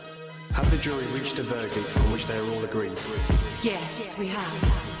Have the jury reached a verdict on which they are all agreed? Yes, we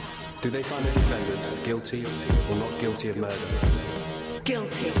have. Do they find the defendant guilty or not guilty of murder?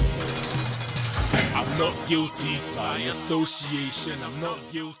 Guilty. I'm not guilty by association. I'm not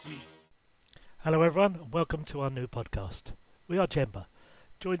guilty. Hello everyone and welcome to our new podcast. We are JENGbA,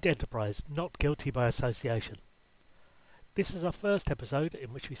 Joint Enterprise, Not Guilty by Association. This is our first episode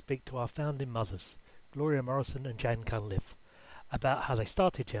in which we speak to our founding mothers, Gloria Morrison and Cunliffe, about how they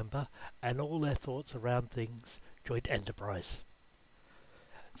started JENGbA and all their thoughts around things joint enterprise.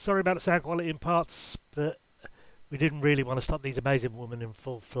 Sorry about the sound quality in parts, but we didn't really want to stop these amazing women in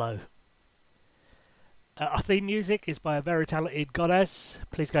full flow. Our theme music is by a very talented goddess.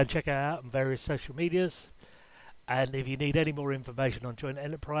 Please go and check her out on various social medias. And if you need any more information on joint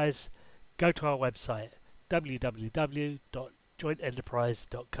enterprise, go to our website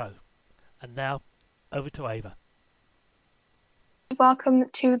www.jointenterprise.co. And now, over to Ava. Welcome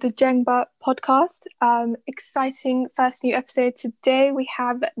to the JENGbA podcast. Exciting first new episode. Today we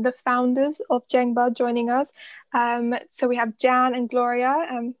have the founders of JENGbA joining us. So we have Jan and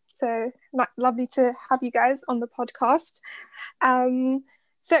Gloria. So lovely to have you guys on the podcast.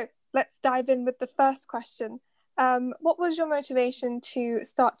 So let's dive in with the first question. What was your motivation to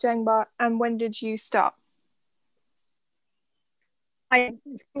start JENGbA and when did you start? Hi,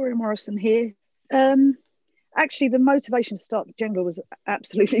 it's Gloria Morrison here. Actually, the motivation to start JENGbA was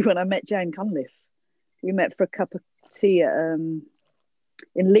absolutely when I met Jane Cunliffe. We met for a cup of tea in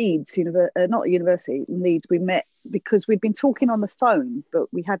Leeds, not university, in Leeds. We met because we'd been talking on the phone,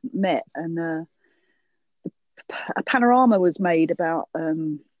 but we hadn't met. And a panorama was made about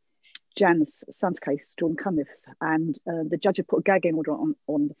Jan's son's case, Jordan Cunliffe, and the judge had put a gagging order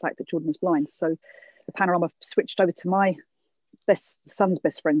on the fact that Jordan was blind. So the panorama switched over to my son's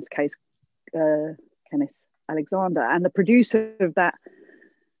best friend's case, Kenneth Alexander, and the producer of that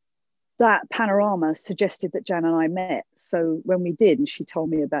panorama suggested that Jan and I met. So when we did, and she told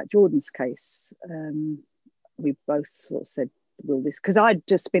me about Jordan's case, we both sort of said, well, this, because I'd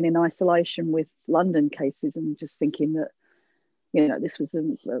just been in isolation with London cases and just thinking that, this was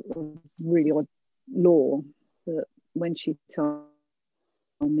a really odd law. But when she told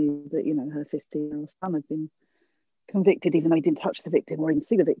me that, her 15-year-old son had been convicted, even though he didn't touch the victim or even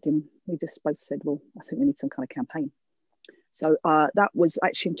see the victim, we just both said, well, I think we need some kind of campaign. So that was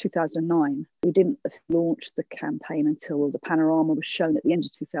actually in 2009. We didn't launch the campaign until the panorama was shown at the end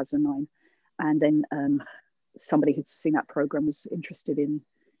of 2009. And then somebody who'd seen that programme was interested in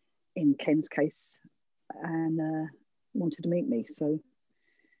Ken's case and wanted to meet me. So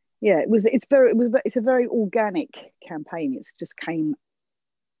yeah, it's a very organic campaign. It's just came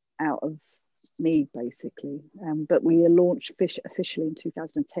out of me basically, but we launched officially in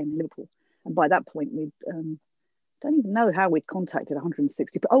 2010 in Liverpool, and by that point we don't even know how we'd contacted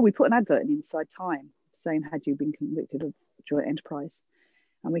 160, but we put an advert in Inside Time saying, had you been convicted of joint enterprise,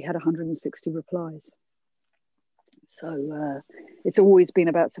 and we had 160 replies. So it's always been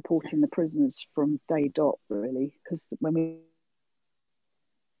about supporting the prisoners from day dot, really, because when we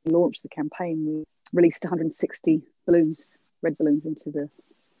launched the campaign, we released 160 balloons, red balloons,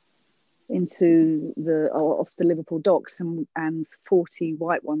 off the Liverpool docks, and 40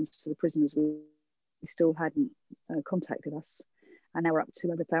 white ones for the prisoners we still hadn't contacted us, and now we're up to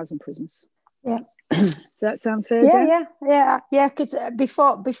over 1,000 prisoners. Yeah. Does that sound fair? Yeah. Because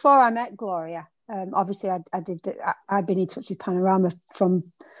before I met Gloria, obviously I'd been in touch with Panorama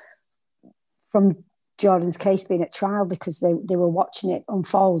from Jordan's case being at trial, because they were watching it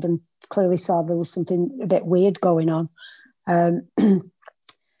unfold and clearly saw there was something a bit weird going on. And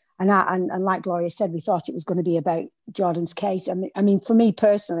like Gloria said, we thought it was going to be about Jordan's case. I mean, for me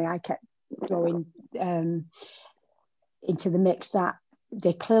personally, I kept throwing into the mix that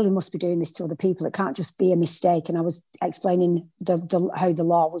they clearly must be doing this to other people. It can't just be a mistake. And I was explaining how the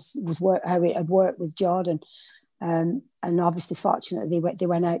law how it had worked with Jordan. And obviously, fortunately, they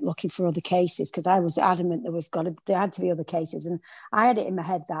went out looking for other cases, because I was adamant there had to be other cases. And I had it in my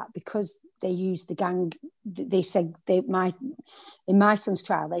head that because they used the gang, they said in my son's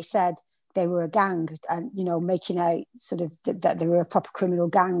trial, they said they were a gang, and making out sort of that they were a proper criminal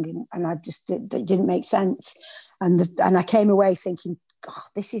gang, and I just it didn't make sense. And I came away thinking, God,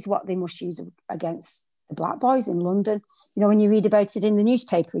 this is what they must use against the black boys in London. When you read about it in the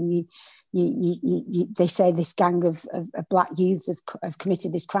newspaper, and they say this gang of black youths have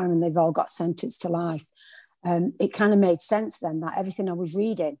committed this crime and they've all got sentenced to life. It kind of made sense then that everything I was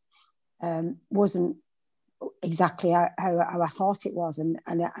reading wasn't exactly how I thought it was. And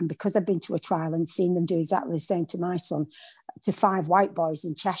because I've been to a trial and seen them do exactly the same to my son, to 5 white boys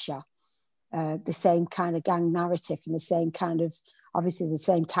in Cheshire, the same kind of gang narrative and the same kind of, obviously the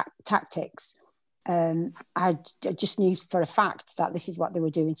same tactics. I just knew for a fact that this is what they were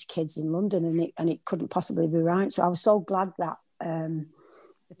doing to kids in London, and it couldn't possibly be right. So I was so glad that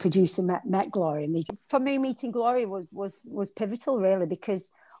the producer met Gloria. And for me, meeting Gloria was pivotal, really,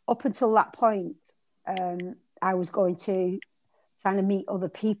 because up until that point, I was going to trying to meet other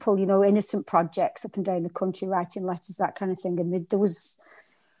people, you know, innocent projects up and down the country, writing letters, that kind of thing. And there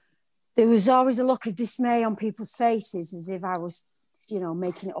was always a look of dismay on people's faces, as if I was, you know,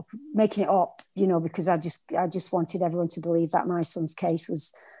 making it up, you know, because I just wanted everyone to believe that my son's case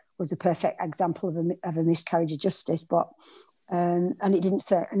was a perfect example of a miscarriage of justice. But and it didn't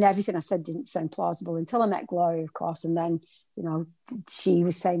say, and everything I said didn't sound plausible until I met Gloria, of course, and then, you know, she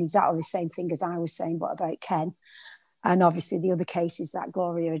was saying exactly the same thing as I was saying, but about Ken. And obviously the other cases that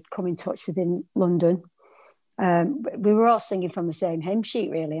Gloria had come in touch with in London. We were all singing from the same hymn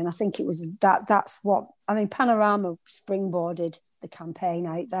sheet, really. And I think it was that's what, I mean, Panorama springboarded the campaign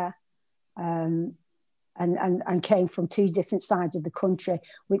out there, and came from two different sides of the country,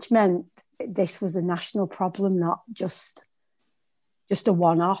 which meant this was a national problem, not just a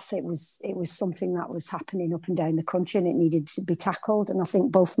one-off. It was something that was happening up and down the country, and it needed to be tackled. And I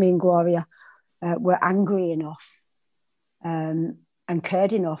think both me and Gloria were angry enough and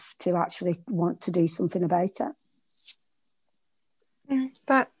cared enough to actually want to do something about it.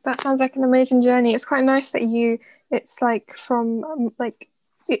 That sounds like an amazing journey. It's quite nice that it's like from like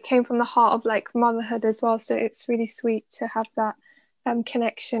it came from the heart of like motherhood as well. So it's really sweet to have that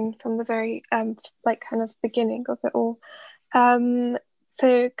connection from the very like kind of beginning of it all.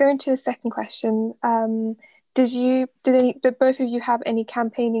 So going to the second question, did both of you have any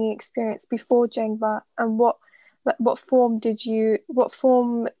campaigning experience before JENGbA, and what kind of form did your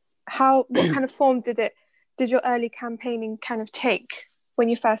early campaigning kind of take when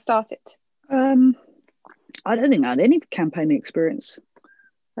you first started? I don't think I had any campaigning experience.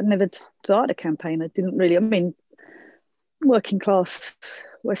 I'd never started a campaign. I didn't really, I mean, working class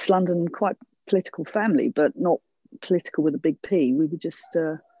West London, quite political family, but not political with a big P. We were just,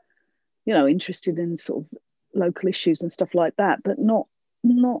 you know, interested in sort of local issues and stuff like that, but not,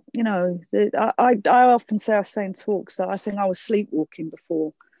 you know, I often say, I say in talks that I think I was sleepwalking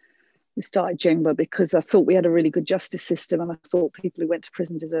before we started JENGbA, because I thought we had a really good justice system, and I thought people who went to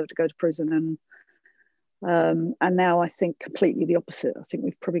prison deserved to go to prison. And now I think completely the opposite. I think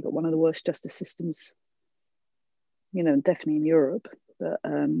we've probably got one of the worst justice systems, you know, definitely in Europe. But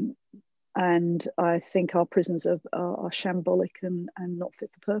and I think our prisons are shambolic and not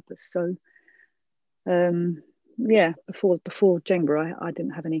fit for purpose. So yeah, before JENGbA, I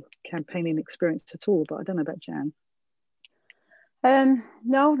didn't have any campaigning experience at all. But I don't know about Jan.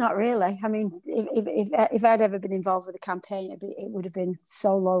 No, not really. I mean, if I'd ever been involved with a campaign, it would have been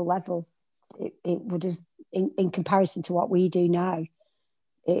so low level. It would have, in comparison to what we do now,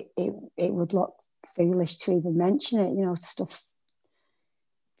 it would look foolish to even mention it. You know, stuff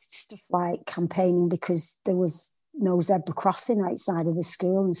like campaigning because there was no zebra crossing outside of the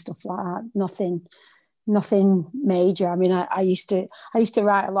school and stuff like that. Nothing major. I mean, I used to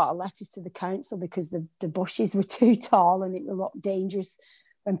write a lot of letters to the council because the bushes were too tall and it looked dangerous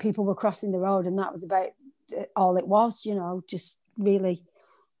when people were crossing the road, and that was about all it was, you know, just really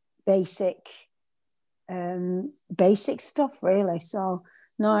basic stuff, really. So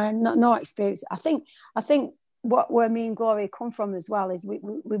no experience. I think where me and Gloria come from as well is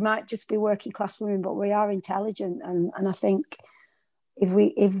we might just be working class women, but we are intelligent, and I think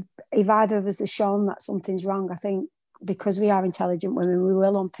if either of us are shown that something's wrong, I think because we are intelligent women, we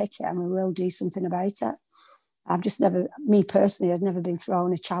will unpick it and we will do something about it. Me personally, I've never been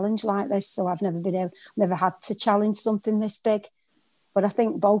thrown a challenge like this, so I've never had to challenge something this big. But I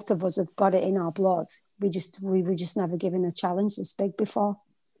think both of us have got it in our blood. We were just never given a challenge this big before.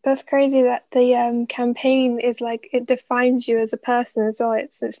 That's crazy that the campaign is like, it defines you as a person as well.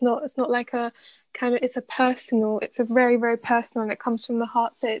 It's not like a kind of, it's a very, very personal, and it comes from the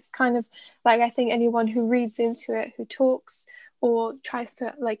heart. So it's kind of like, I think anyone who reads into it, who talks or tries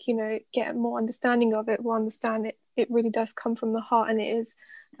to, like, you know, get more understanding of it will understand it really does come from the heart, and it is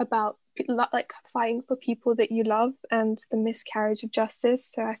about like fighting for people that you love and the miscarriage of justice.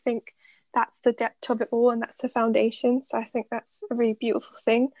 So I think that's the depth of it all, and that's the foundation. So I think that's a really beautiful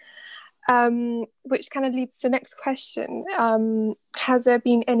thing. Which kind of leads to the next question. Has there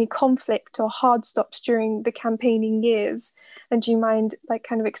been any conflict or hard stops during the campaigning years? And do you mind like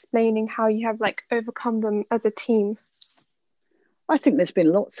kind of explaining how you have like overcome them as a team? I think there's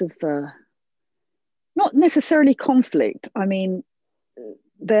been lots of, not necessarily conflict. I mean,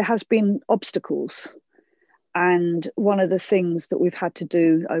 there has been obstacles. And one of the things that we've had to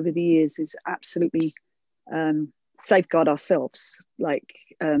do over the years is absolutely safeguard ourselves. Like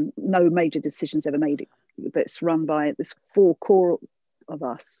no major decisions ever made that's run by this 4 core of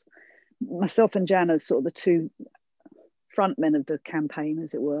us. Myself and Jan are sort of the 2 front men of the campaign,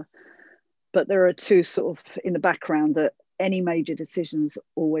 as it were. But there are 2 sort of in the background that any major decisions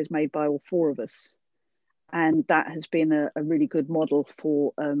always made by all 4 of us. And that has been a really good model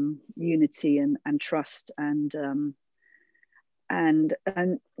for unity and trust and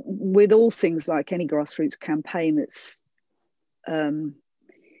with all things like any grassroots campaign that's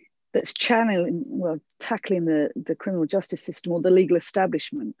tackling the criminal justice system or the legal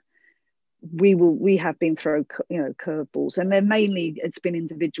establishment. We have been thrown curveballs, and it's been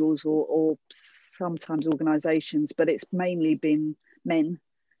individuals or sometimes organizations, but it's mainly been men,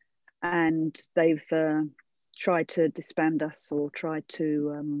 and they've tried to disband us or tried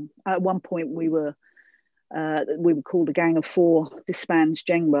to at one point we were called a gang of 4 disbands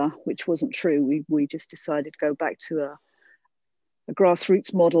JENGbA, which wasn't true. We just decided to go back to a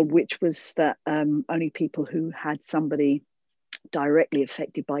grassroots model, which was that only people who had somebody directly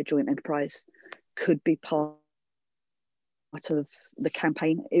affected by joint enterprise could be part of the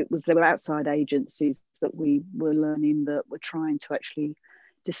campaign. There were outside agencies that we were learning that were trying to actually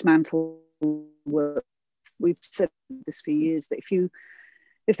dismantle work. We've said this for years, that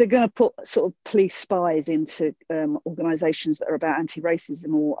if they're going to put sort of police spies into organisations that are about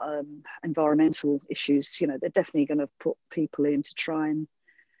anti-racism or environmental issues, they're definitely going to put people in to try and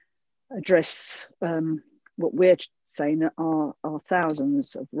address what we're saying are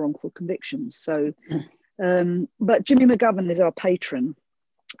thousands of wrongful convictions. So, but Jimmy McGovern is our patron,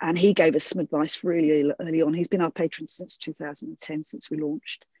 and he gave us some advice really early on. He's been our patron since 2010, since we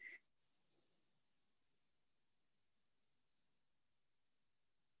launched.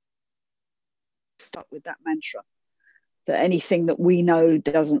 Stuck with that mantra that anything that we know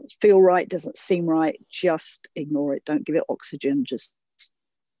doesn't feel right, doesn't seem right, just ignore it. Don't give it oxygen. Just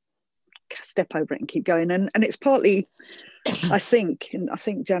step over it and keep going. And it's partly, I think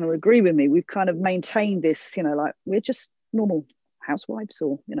Jan will agree with me, we've kind of maintained this, like we're just normal housewives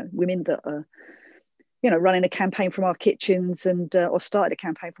or women that are running a campaign from our kitchens and or started a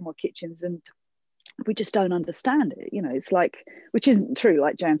campaign from our kitchens, and we just don't understand it. It's like, which isn't true.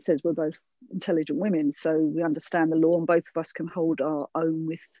 Like Jan says, we're both intelligent women, so we understand the law, and both of us can hold our own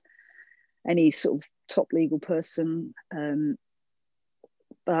with any sort of top legal person.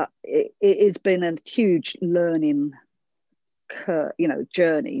 But it has been a huge learning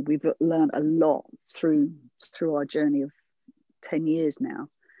journey. We've learned a lot through our journey of 10 years now.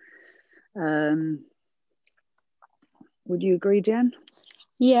 Would you agree, Jan?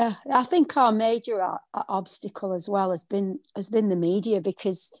 Yeah, I think our major obstacle as well has been the media,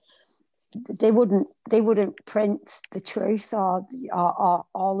 because they wouldn't print the truth or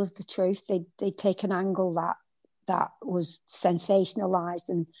all of the truth. They'd take an angle that was sensationalized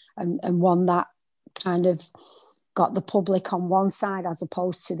and one that kind of got the public on one side as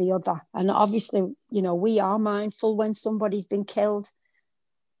opposed to the other. And obviously, we are mindful when somebody's been killed,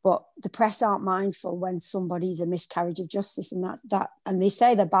 but the press aren't mindful when somebody's a miscarriage of justice, and and they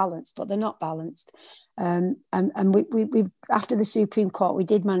say they're balanced, but they're not balanced. And we after the Supreme Court, we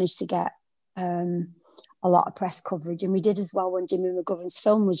did manage to get a lot of press coverage, and we did as well when Jimmy McGovern's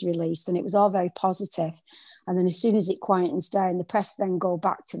film was released, and it was all very positive. And then as soon as it quietens down, the press then go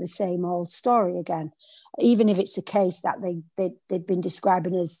back to the same old story again, even if it's a case that they'd been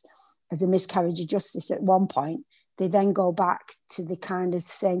describing as a miscarriage of justice at one point. They then go back to the kind of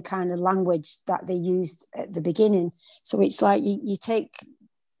same kind of language that they used at the beginning. So it's like you take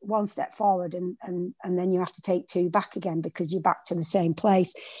one step forward and then you have to take 2 back again, because you're back to the same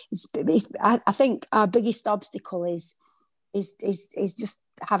place. I think our biggest obstacle is just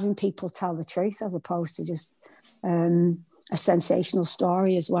having people tell the truth as opposed to just a sensational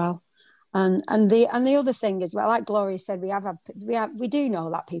story as well. And the other thing as well, like Gloria said, we do know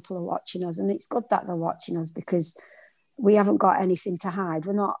that people are watching us, and it's good that they're watching us, because we haven't got anything to hide.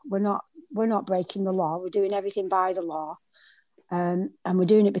 We're not breaking the law. We're doing everything by the law, and we're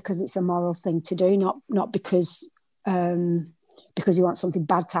doing it because it's a moral thing to do, not because we want something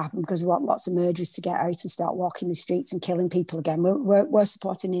bad to happen, because we want lots of murderers to get out and start walking the streets and killing people again. We're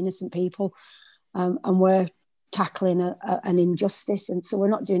supporting innocent people, and we're tackling an injustice, and so we're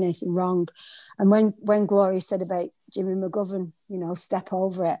not doing anything wrong. And when Gloria said about Jimmy McGovern, step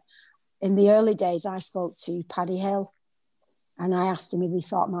over it, in the early days I spoke to Paddy Hill, and I asked him if he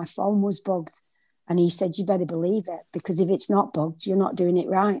thought my phone was bugged, and he said, you better believe it, because if it's not bugged, you're not doing it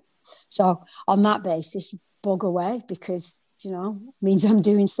right. So on that basis, bug away, because it means I'm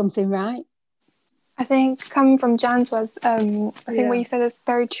doing something right. I think coming from Jan's was, I think what you said is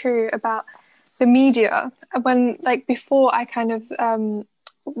very true about the media. When, like, before I kind of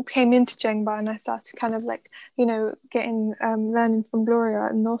came into JENGbA and I started kind of like, you know, getting learning from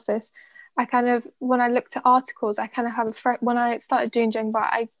Gloria in the office, I kind of, when I looked at articles, I kind of have when I started doing JENGbA,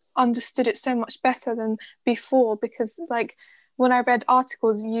 I understood it so much better than before, because like when I read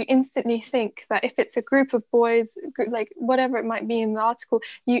articles, you instantly think that if it's a group of boys, like whatever it might be in the article,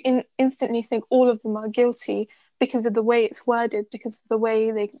 you instantly think all of them are guilty because of the way it's worded, because of the way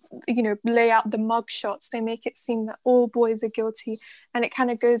they, you know, lay out the mug shots. They make it seem that all boys are guilty, and it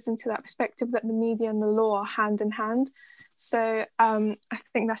kind of goes into that perspective that the media and the law are hand in hand. So I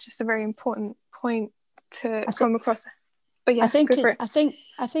think that's just a very important point to come across. But yeah, I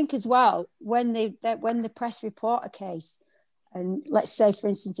think as well, when the press report a case, and let's say, for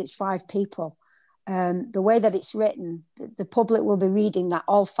instance, it's 5 people, the way that it's written, the public will be reading that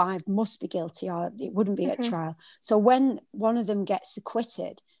all 5 must be guilty, or it wouldn't be at trial. So when one of them gets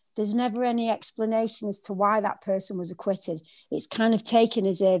acquitted, there's never any explanation as to why that person was acquitted. It's kind of taken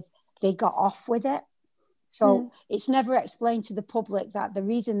as if they got off with it. So it's never explained to the public that the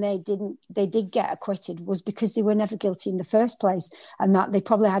reason they did get acquitted was because they were never guilty in the first place, and that they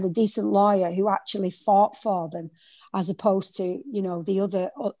probably had a decent lawyer who actually fought for them, as opposed to, you know, the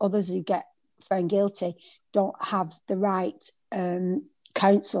others who get found guilty don't have the right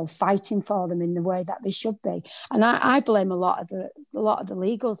counsel fighting for them in the way that they should be. And I blame a lot of the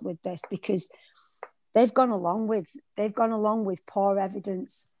legals with this, because they've gone along with poor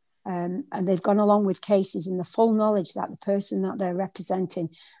evidence. And they've gone along with cases in the full knowledge that the person that they're representing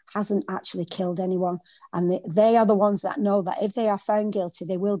hasn't actually killed anyone. And they are the ones that know that if they are found guilty,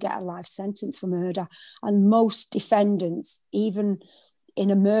 they will get a life sentence for murder. And most defendants, even in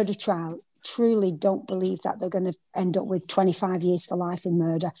a murder trial, truly don't believe that they're going to end up with 25 years for life in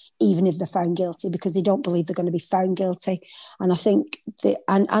murder, even if they're found guilty, because they don't believe they're going to be found guilty. And I think,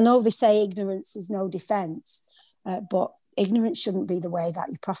 and I know they say ignorance is no defence, but ignorance shouldn't be the way that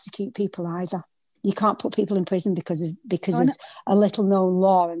you prosecute people either. You can't put people in prison because of a little known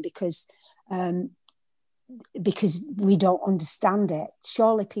law, and because we don't understand it.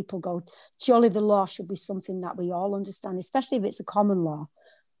 Surely the law should be something that we all understand, especially if it's a common law.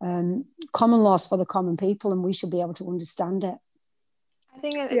 Common laws for the common people, and we should be able to understand it. I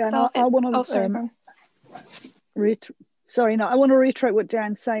think itself. I want to. I want to reiterate what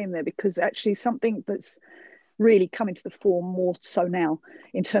Jan's saying there, because actually something that's really coming to the fore more so now,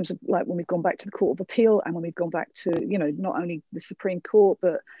 in terms of like when we've gone back to the Court of Appeal, and when we've gone back to, you know, not only the Supreme Court,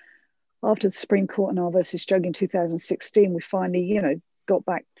 but after the Supreme Court and R versus Jug in 2016, we finally, you know, got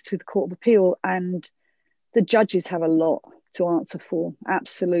back to the Court of Appeal, and the judges have a lot to answer for.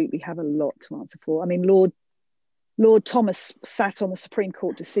 Absolutely have a lot to answer for. I mean, Lord Thomas sat on the Supreme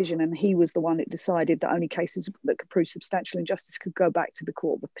Court decision, and he was the one that decided that only cases that could prove substantial injustice could go back to the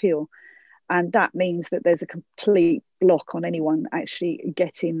Court of Appeal. And that means that there's a complete block on anyone actually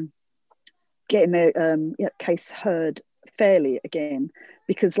getting their case heard fairly again.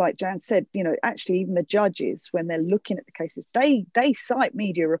 Because like Jan said, you know, actually even the judges, when they're looking at the cases, they cite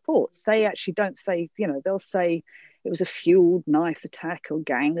media reports. They actually don't say, you know, they'll say it was a fueled knife attack or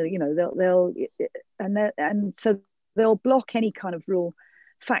gang, you know, so they'll block any kind of real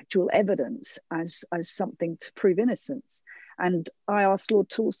factual evidence as something to prove innocence. And I asked Lord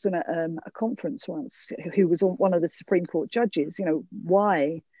Torsten at a conference once, who was one of the Supreme Court judges, you know,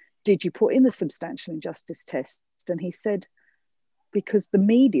 why did you put in the substantial injustice test? And he said, because the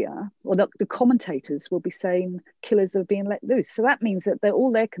media or the commentators will be saying killers are being let loose. So that means that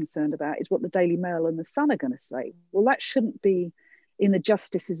all they're concerned about is what the Daily Mail and the Sun are going to say. Well, that shouldn't be in the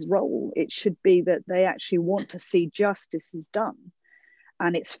justice's role. It should be that they actually want to see justice is done,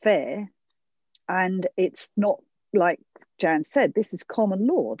 and it's fair, and it's not, like Jan said, this is common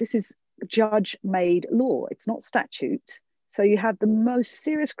law. This is judge-made law. It's not statute. So you have the most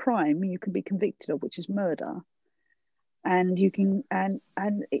serious crime you can be convicted of, which is murder, and you can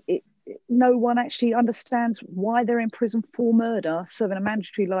no one actually understands why they're in prison for murder, serving a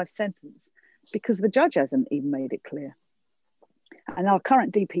mandatory life sentence, because the judge hasn't even made it clear. And our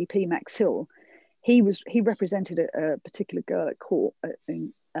current DPP, Max Hill, he represented a particular girl at court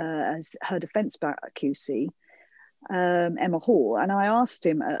as her defence bar at QC, Emma Hall, and I asked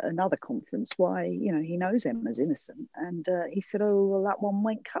him at another conference why, you know, he knows Emma's innocent, and he said, "Oh, well, that one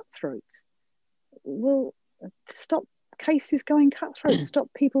went cutthroat." Well, stop cases going cutthroat. Stop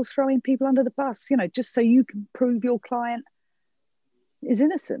people throwing people under the bus, you know, just so you can prove your client is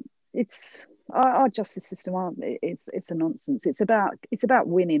innocent. It's our justice system, it's a nonsense. It's about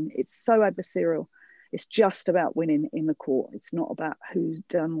winning. It's so adversarial. It's just about winning in the court. It's not about who's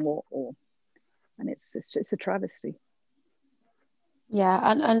done what, and it's a travesty. Yeah,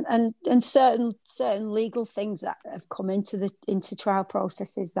 and certain legal things that have come into trial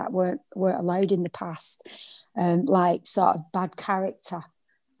processes that weren't allowed in the past, like sort of bad character,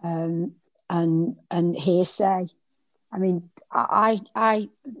 and hearsay. I mean, I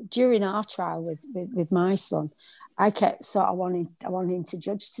during our trial with my son, I kept sort of wanting him to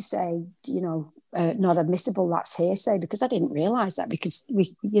judge to say, not admissible, that's hearsay, because I didn't realise that, because you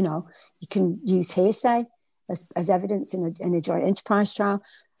can use hearsay as evidence in a joint enterprise trial.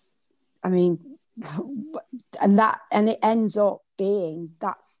 I mean, and it ends up being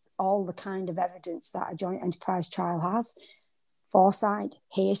that's all the kind of evidence that a joint enterprise trial has: foresight,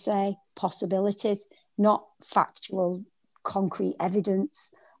 hearsay, possibilities, not factual, concrete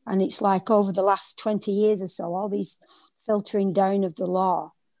evidence. And it's like over the last 20 years or so, all these filtering down of the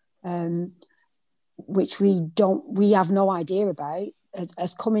law, which we have no idea about,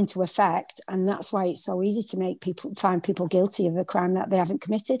 has come into effect. And that's why it's so easy to find people guilty of a crime that they haven't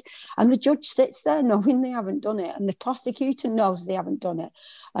committed. And the judge sits there knowing they haven't done it, and the prosecutor knows they haven't done it,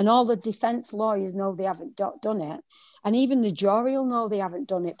 and all the defense lawyers know they haven't done it, and even the jury will know they haven't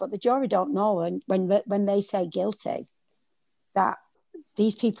done it. But the jury don't know, and when they say guilty, that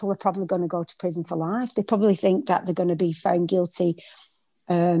these people are probably going to go to prison for life. They probably think that they're going to be found guilty.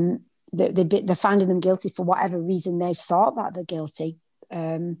 They're finding them guilty for whatever reason they thought that they're guilty,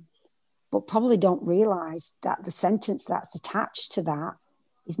 but probably don't realise that the sentence that's attached to that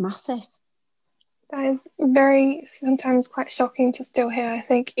is massive. That is very, sometimes quite shocking to still hear. I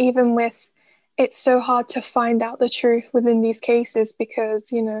think even with, it's so hard to find out the truth within these cases,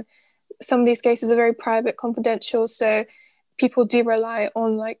 because, some of these cases are very private, confidential. So people do rely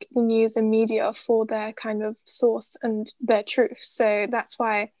on like the news and media for their kind of source and their truth. So that's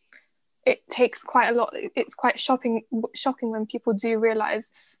why it takes quite a lot. It's quite shocking when people do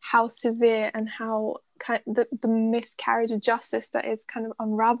realize how severe and how the miscarriage of justice that is kind of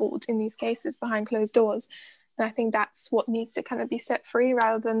unraveled in these cases behind closed doors. And I think that's what needs to kind of be set free,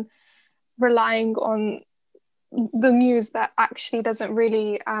 rather than relying on the news that actually doesn't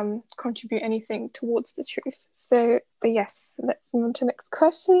really contribute anything towards the truth. So, but yes, let's move on to the next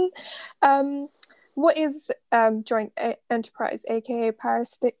question. What is joint enterprise, aka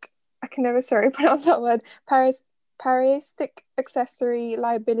parasitic? I can never pronounce that word. Parasitic accessory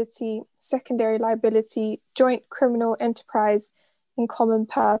liability, secondary liability, joint criminal enterprise, and common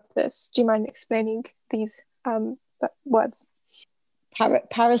purpose. Do you mind explaining these words?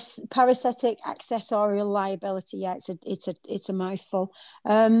 Parasitic accessorial liability. Yeah, it's a mouthful.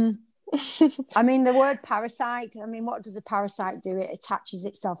 I mean, the word parasite, I mean, what does a parasite do? It attaches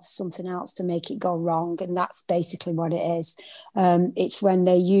itself to something else to make it go wrong, and that's basically what it is. It's when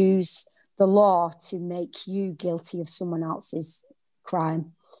they use the law to make you guilty of someone else's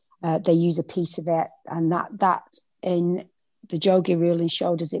crime. They use a piece of it, and that in the Jogi ruling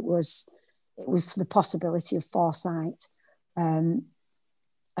showed us it was the possibility of foresight.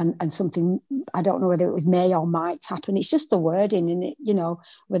 And something, I don't know whether it was may or might happen. It's just the wording, and it,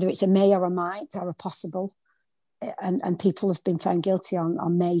 whether it's a may or a might or a possible. And people have been found guilty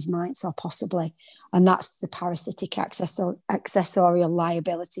on mays, mights, or possibly. And that's the parasitic accessorial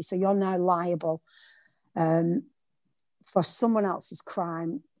liability. So you're now liable for someone else's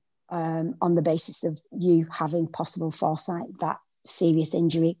crime on the basis of you having possible foresight that serious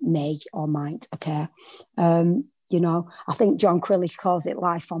injury may or might occur. I think John Cunliffe calls it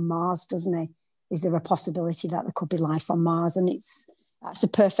life on Mars, doesn't he? Is there a possibility that there could be life on Mars? And that's a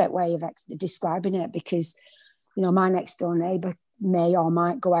perfect way of describing it, because, my next door neighbour may or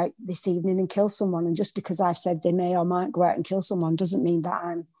might go out this evening and kill someone. And just because I've said they may or might go out and kill someone doesn't mean that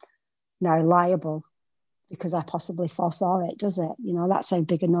I'm now liable because I possibly foresaw it, does it? That's how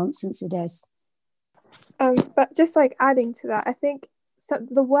big a nonsense it is. But just like adding to that, I think, so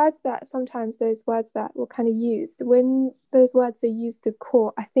the words that sometimes those words that were kind of used, when those words are used in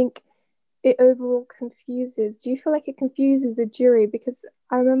court, I think it overall confuses. Do you feel like it confuses the jury? Because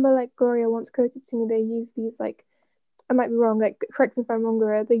I remember like Gloria once quoted to me, they use these like, I might be wrong, like correct me if I'm wrong,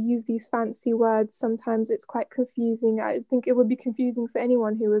 Gloria, they use these fancy words. Sometimes it's quite confusing. I think it would be confusing for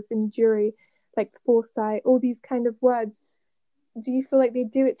anyone who was in jury, like foresight, all these kind of words. Do you feel like they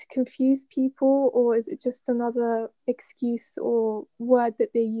do it to confuse people, or is it just another excuse or word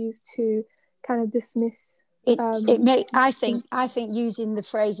that they use to kind of dismiss? I think using the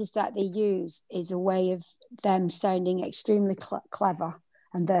phrases that they use is a way of them sounding extremely clever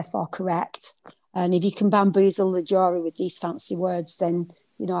and therefore correct. And if you can bamboozle the jury with these fancy words, then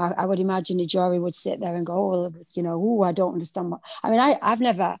I would imagine the jury would sit there and go, I don't understand what.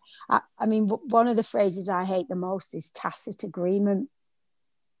 I mean, one of the phrases I hate the most is tacit agreement.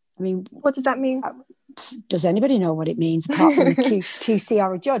 I mean, what does that mean? Does anybody know what it means apart from a QC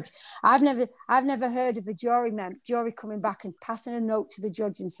or a judge? I've never heard of a jury coming back and passing a note to the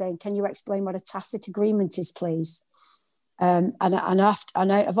judge and saying, "Can you explain what a tacit agreement is, please?" And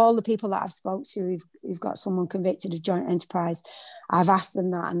of all the people that I've spoke to who've got someone convicted of joint enterprise, I've asked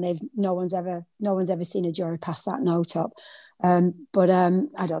them that, and no one's ever seen a jury pass that note up. But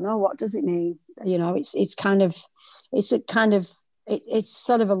I don't know, what does it mean? You know, it's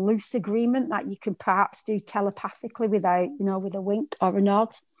sort of a loose agreement that you can perhaps do telepathically without, you know, with a wink or a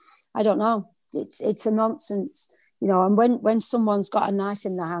nod. I don't know. It's a nonsense, you know. And when someone's got a knife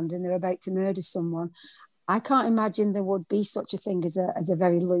in their hand and they're about to murder someone, I can't imagine there would be such a thing as a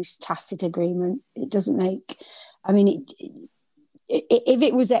very loose tacit agreement. It doesn't make. I mean, if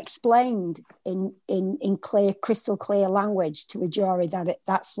it was explained in clear, crystal clear language to a jury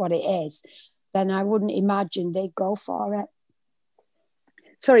that's what it is, then I wouldn't imagine they'd go for it.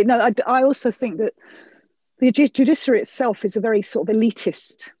 Sorry, no, I also think that the judiciary itself is a very sort of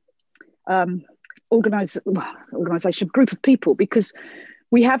elitist organisation, group of people, because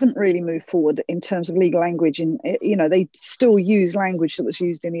we haven't really moved forward in terms of legal language. And, you know, they still use language that was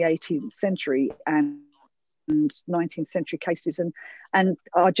used in the 18th century and 19th century cases. And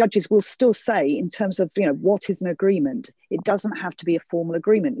our judges will still say, in terms of, you know, what is an agreement, it doesn't have to be a formal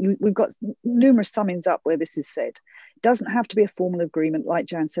agreement. We've got numerous summings up where this is said. It doesn't have to be a formal agreement. Like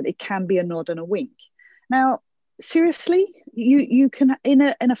Jan said, it can be a nod and a wink. Now, seriously, you can, in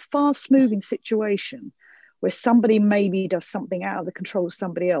a fast moving situation where somebody maybe does something out of the control of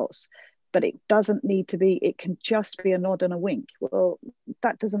somebody else, but it doesn't need to be, it can just be a nod and a wink. Well,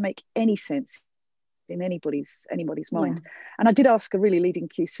 that doesn't make any sense in anybody's mind. And I did ask a really leading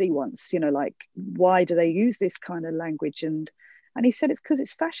QC once, you know, like, why do they use this kind of language? And he said it's because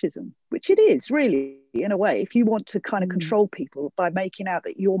it's fascism, which it is really, in a way. If you want to kind of control people by making out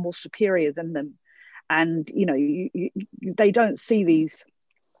that you're more superior than them, and, you know, they don't see these,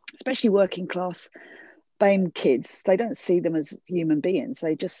 especially working class BAME kids, they don't see them as human beings.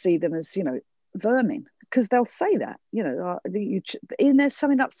 They just see them as, you know, vermin, because they'll say that, you know, in their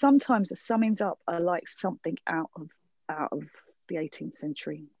summing up, sometimes the summings up are like something out of the 18th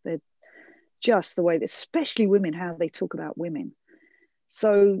century. They're just the way that, especially women, how they talk about women.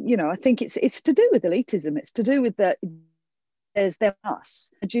 So, you know, I think it's to do with elitism. It's to do with that. There's them,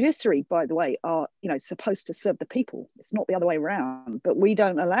 us. The judiciary, by the way, are, you know, supposed to serve the people. It's not the other way around, but we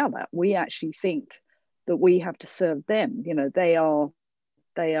don't allow that. We actually think that we have to serve them. You know, they are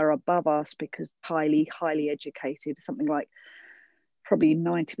above us because highly educated. Something like probably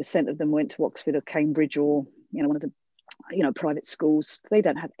 90% of them went to Oxford or Cambridge or, you know, one of the, you know, private schools. They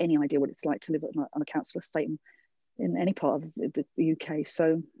don't have any idea what it's like to live on a council estate in any part of the UK.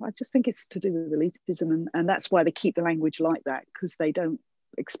 So I just think it's to do with elitism, and that's why they keep the language like that, because they don't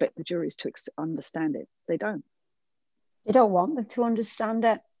expect the juries to understand it. They don't want them to understand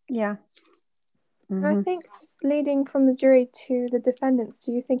it. Yeah. I think leading from the jury to the defendants,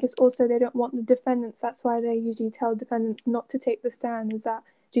 do you think it's also they don't want the defendants, that's why they usually tell defendants not to take the stand? Do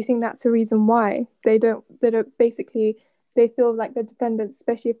you think that's a reason why they don't basically, they feel like the defendants,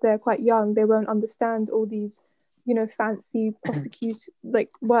 especially if they're quite young, they won't understand all these, you know, fancy prosecute like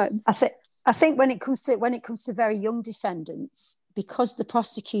words? I think when it comes to very young defendants, because the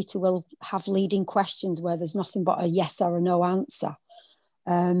prosecutor will have leading questions where there's nothing but a yes or a no answer.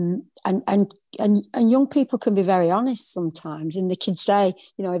 And young people can be very honest sometimes, and they can say,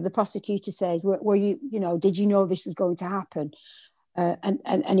 you know, if the prosecutor says, were you, you know, did you know this was going to happen?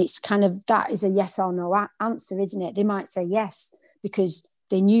 And it's kind of, that is a yes or no answer, isn't it? They might say yes because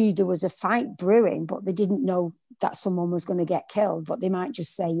they knew there was a fight brewing, but they didn't know that someone was going to get killed, but they might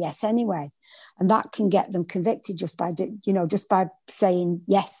just say yes anyway, and that can get them convicted just by saying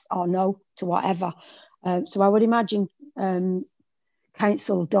yes or no to whatever. So I would imagine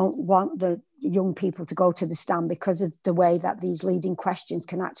counsel don't want the young people to go to the stand because of the way that these leading questions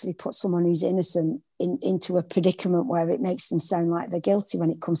can actually put someone who's innocent into a predicament where it makes them sound like they're guilty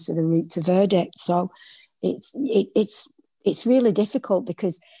when it comes to the route to verdict. So it's really difficult,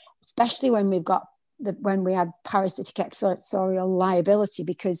 because especially when we had parasitic accessorial liability,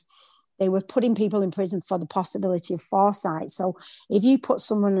 because they were putting people in prison for the possibility of foresight. So if you put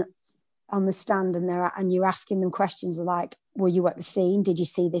someone on the stand and you're asking them questions like, were you at the scene? Did you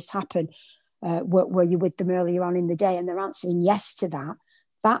see this happen? Were you with them earlier on in the day? And they're answering yes to that.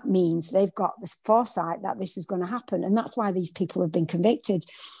 That means they've got this foresight that this is going to happen. And that's why these people have been convicted.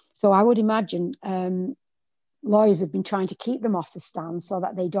 So I would imagine lawyers have been trying to keep them off the stand so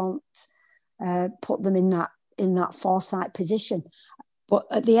that they don't put them in that foresight position. But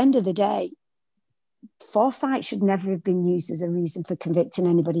at the end of the day, foresight should never have been used as a reason for convicting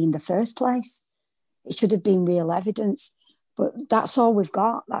anybody in the first place. It should have been real evidence. But that's all we've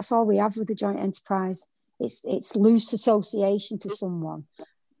got. That's all we have with the joint enterprise. It's loose association to someone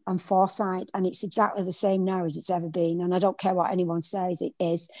and foresight, and it's exactly the same now as it's ever been. And I don't care what anyone says, it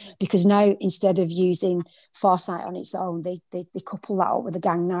is, because now instead of using foresight on its own, they couple that up with a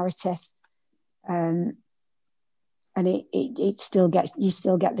gang narrative, and it still gets, you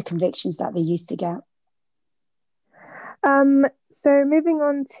still get the convictions that they used to get. So moving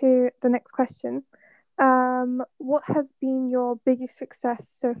on to the next question. What has been your biggest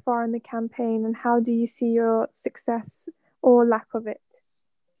success so far in the campaign, and how do you see your success or lack of it?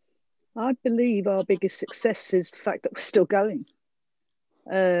 I believe our biggest success is the fact that we're still going.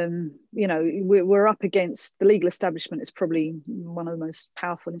 We're up against the legal establishment. Is probably one of the most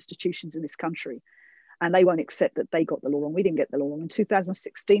powerful institutions in this country, and they won't accept that they got the law wrong. We didn't get the law wrong. In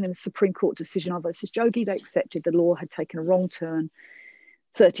 2016, in the Supreme Court decision of versus Jogi, they accepted the law had taken a wrong turn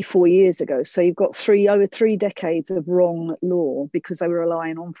 34 years ago. So you've got over three decades of wrong law because they were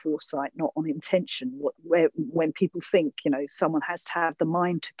relying on foresight, not on intention. When people think, someone has to have the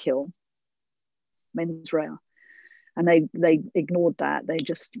mind to kill, mens rea, and they ignored that. They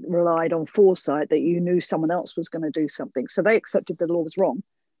just relied on foresight that you knew someone else was going to do something. So they accepted the law was wrong.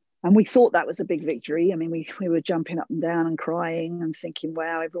 And we thought that was a big victory. I mean, we were jumping up and down and crying and thinking,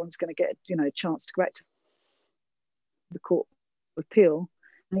 wow, everyone's going to get, a chance to go back to the Court of Appeal.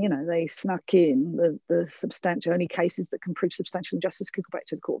 And, they snuck in the substantial, only cases that can prove substantial injustice could go back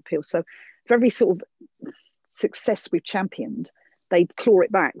to the Court of Appeal. So for every sort of success we've championed, they claw it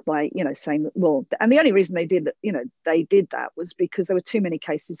back by, saying, well, and the only reason they did that was because there were too many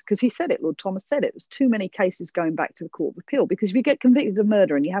cases, because he said it, Lord Thomas said it was too many cases going back to the Court of Appeal, because if you get convicted of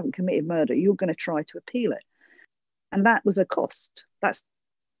murder and you haven't committed murder, you're going to try to appeal it. And that was a cost. That's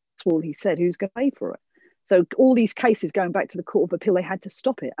all he said. Who's going to pay for it? So all these cases going back to the Court of Appeal, they had to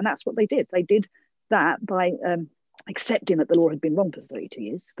stop it. And that's what they did. They did that by accepting that the law had been wrong for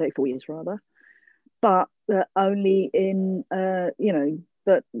 34 years rather. But only in, that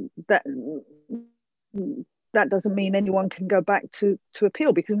doesn't mean anyone can go back to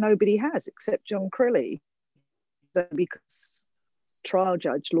appeal, because nobody has except John Crilly. So because trial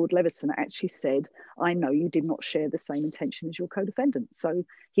judge Lord Leveson actually said, I know you did not share the same intention as your co-defendant. So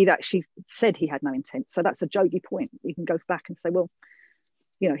he'd actually said he had no intent. So that's a Jogi point. You can go back and say, well,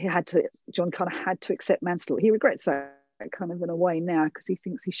 John kind of had to accept manslaughter. He regrets that kind of in a way now, because he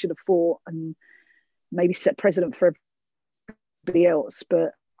thinks he should have fought and maybe set precedent for everybody else,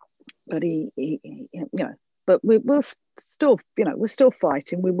 but he but we'll still, we're still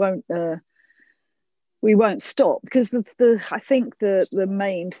fighting. We won't stop, because I think the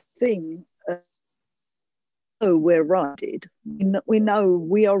main thing, we're right. We know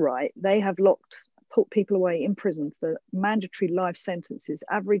we are right. They have put people away in prison for mandatory life sentences,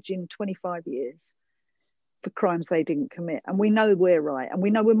 averaging 25 years, for crimes they didn't commit. And we know we're right, and we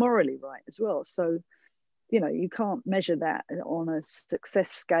know we're morally right as well. So, you can't measure that on a success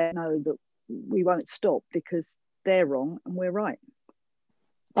scale. Know that we won't stop because they're wrong and we're right.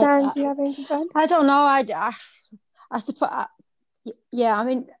 Jan, do you have anything to add? I don't know. I suppose. Yeah, I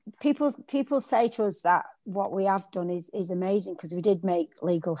mean, people say to us that what we have done is amazing because we did make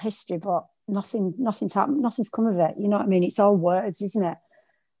legal history, but nothing's happened. Nothing's come of it. You know what I mean? It's all words, isn't it?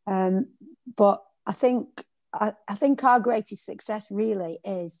 But I think our greatest success really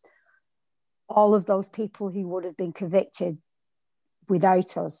is all of those people who would have been convicted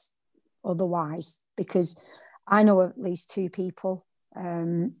without us otherwise, because I know at least two people,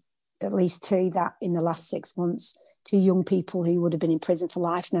 that in the last 6 months, 2 young people who would have been in prison for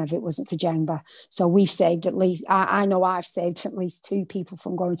life now if it wasn't for JENGbA. So we've saved at least, I know I've saved at least 2 people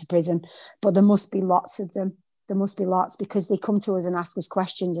from going to prison, but there must be lots of them. There must be lots, because they come to us and ask us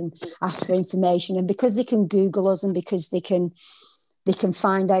questions and ask for information, and because they can Google us and because they can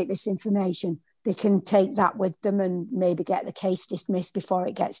find out this information, they can take that with them and maybe get the case dismissed before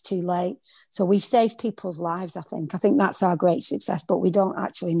it gets too late. So we've saved people's lives, I think. I think that's our great success, but we don't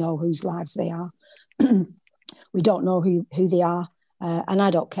actually know whose lives they are. We don't know who they are. And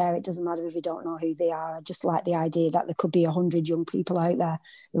I don't care. It doesn't matter if we don't know who they are. I just like the idea that there could be 100 young people out there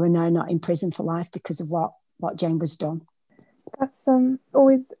who are now not in prison for life because of what JENGbA's done. That's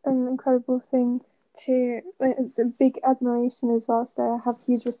always an incredible thing it's a big admiration as well, so I have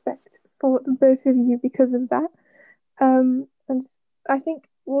huge respect for both of you because of that. And I think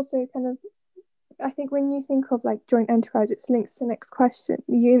also I think when you think of like joint enterprise, which links to the next question,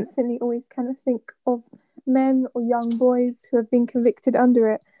 you instantly always kind of think of men or young boys who have been convicted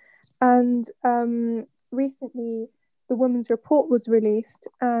under it. And recently the Women's Report was released,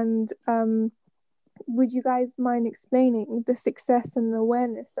 and would you guys mind explaining the success and the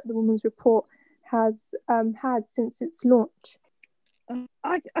awareness that the Women's Report has had since its launch?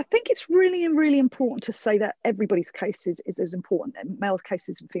 I think it's really, really important to say that everybody's case is as important. Male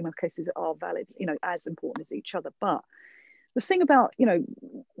cases and female cases are valid, as important as each other. But the thing about,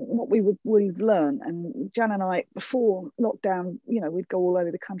 what we've learned, and Jan and I, before lockdown, we'd go all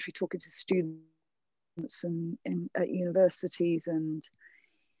over the country talking to students and at universities, and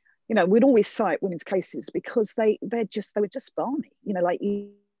we'd always cite women's cases because they were just balmy. You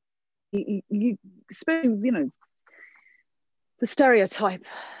especially, the stereotype,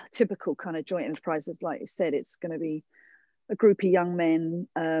 typical kind of joint enterprises, like you said, it's going to be a group of young men.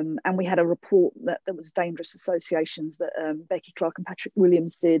 And we had a report that was Dangerous Associations that Becky Clark and Patrick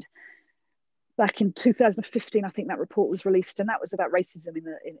Williams did back in 2015. I think that report was released, and that was about racism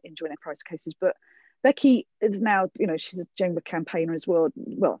in joint enterprise cases. But Becky is now, she's a JENGbA campaigner as well.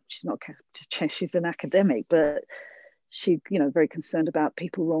 Well, she's not, she's an academic, but she, very concerned about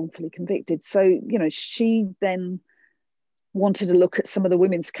people wrongfully convicted. So, she then wanted to look at some of the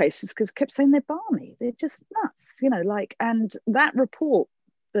women's cases because kept saying they're balmy, they're just nuts, and that report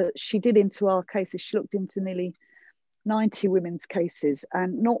that she did into our cases, she looked into nearly 90 women's cases,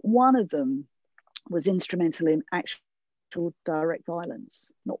 and not one of them was instrumental in actual direct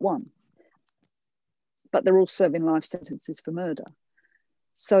violence, not one. But they're all serving life sentences for murder.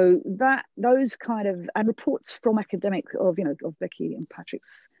 So those kind of, and reports from academic of Becky and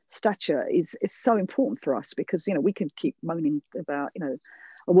Patrick's stature is so important for us because we can keep moaning about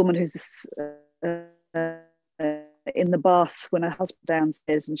a woman who's in the bath when her husband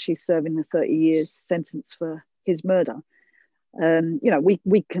downstairs and she's serving the 30 years sentence for his murder.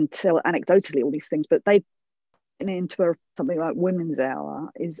 We can tell anecdotally all these things, but they into something like Women's Hour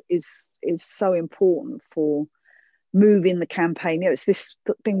is so important for moving the campaign. It's this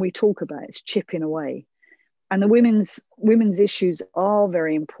thing we talk about, it's chipping away. And the women's issues are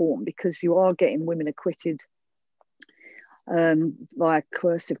very important because you are getting women acquitted via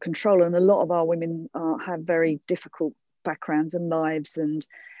coercive control. And a lot of our women have very difficult backgrounds and lives. And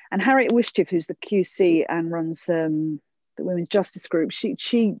Harriet Wischiff, who's the QC and runs the Women's Justice Group,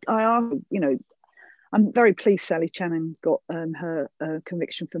 I'm very pleased Sally Channon got her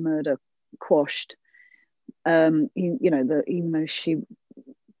conviction for murder quashed. Even though she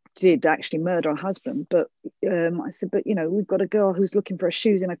did actually murder her husband, but I said, but we've got a girl who's looking for her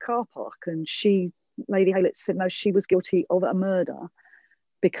shoes in a car park, and Lady Haylett said no, she was guilty of a murder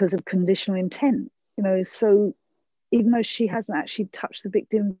because of conditional intent. So even though she hasn't actually touched the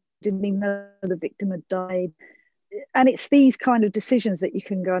victim, didn't even know the victim had died, and it's these kind of decisions that you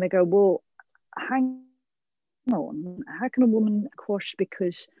can go, well, hang on, how can a woman quash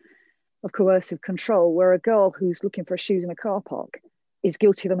because of coercive control, where a girl who's looking for her shoes in a car park is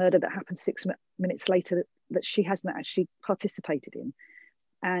guilty of a murder that happened 6 minutes later that she hasn't actually participated in,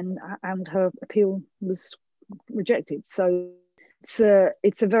 and her appeal was rejected. So it's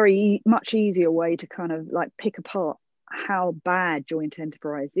a very much easier way to kind of like pick apart how bad joint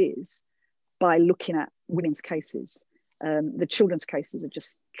enterprise is by looking at women's cases. The children's cases are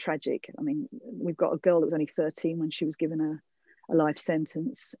just tragic. I mean, we've got a girl that was only 13 when she was given a life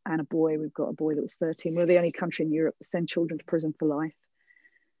sentence, and we've got a boy that was 13. We're the only country in Europe to send children to prison for life.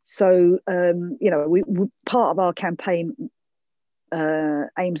 So, we part of our campaign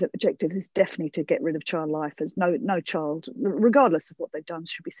aims at objective is definitely to get rid of child life, as no child, regardless of what they've done,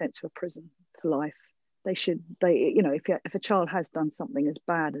 should be sent to a prison for life. If a child has done something as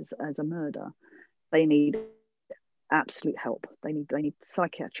bad as a murder, they need absolute help. They need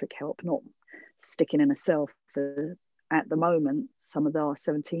psychiatric help, not sticking in a cell for. At the moment, some of our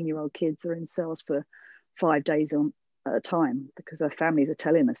 17-year-old kids are in cells for 5 days at a time because their families are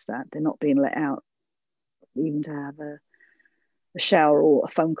telling us that they're not being let out even to have a shower or a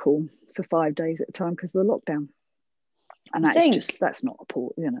phone call for 5 days at a time because of the lockdown. And that's not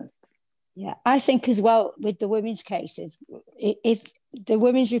important, Yeah, I think as well with the women's cases, if the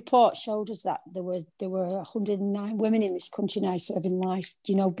Women's Report showed us that there were 109 women in this country now serving life,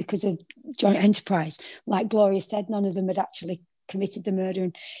 because of joint enterprise. Like Gloria said, none of them had actually committed the murder,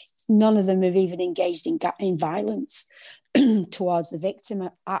 and none of them have even engaged in violence towards the victim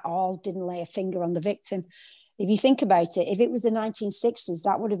at all, didn't lay a finger on the victim. If you think about it, if it was the 1960s,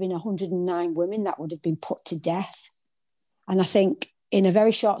 that would have been 109 women that would have been put to death. And I think in a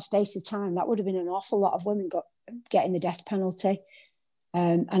very short space of time, that would have been an awful lot of women getting the death penalty.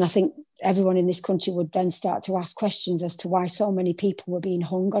 And I think everyone in this country would then start to ask questions as to why so many people were being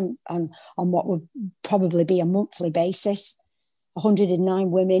hung on what would probably be a monthly basis.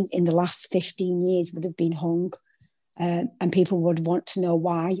 109 women in the last 15 years would have been hung. And people would want to know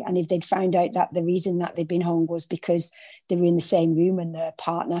why. And if they'd found out that the reason that they'd been hung was because they were in the same room and their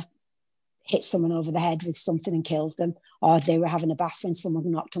partner hit someone over the head with something and killed them, or they were having a bath when someone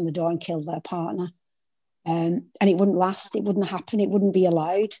knocked on the door and killed their partner. And it wouldn't last, it wouldn't happen, it wouldn't be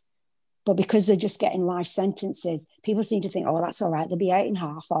allowed. But because they're just getting life sentences, people seem to think, oh, that's all right, they'll be out in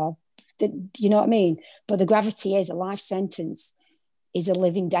half, or, you know what I mean? But the gravity is a life sentence is a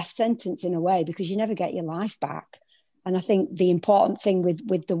living death sentence in a way, because you never get your life back. And I think the important thing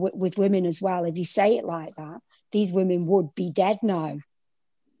with women as well, if you say it like that, these women would be dead now.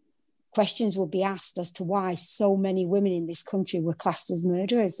 Questions would be asked as to why so many women in this country were classed as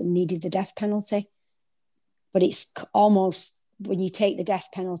murderers and needed the death penalty. But it's almost, when you take the death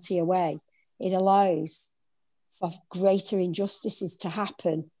penalty away, it allows for greater injustices to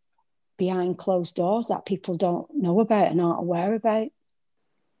happen behind closed doors that people don't know about and aren't aware about.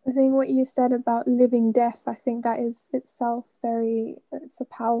 I think what you said about living death, I think that is itself it's a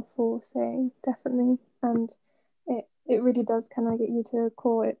powerful saying, definitely. And it really does kind of get you to the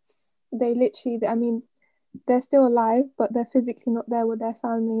core. They literally, I mean, they're still alive, but they're physically not there with their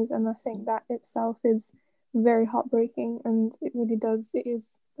families. And I think that itself is very heartbreaking. And it really does, it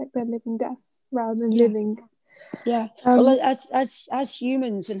is like they're living death rather than living. Yeah. Well, as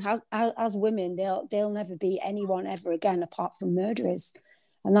humans and as women, they'll never be anyone ever again apart from murderers.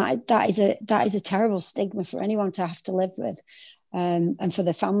 And that is a terrible stigma for anyone to have to live with, and for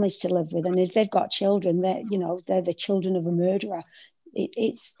their families to live with. And if they've got children, they're the children of a murderer.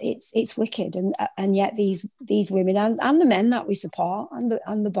 It's wicked. And yet these women and the men that we support and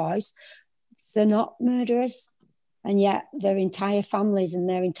the boys, they're not murderers. And yet their entire families and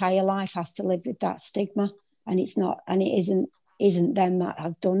their entire life has to live with that stigma. And it isn't them that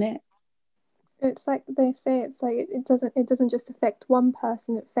have done it. It's like they say, it's like it doesn't just affect one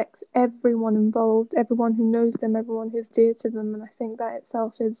person, it affects everyone involved, everyone who knows them, everyone who's dear to them. And I think that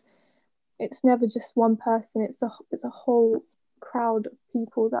itself it's never just one person, it's a whole crowd of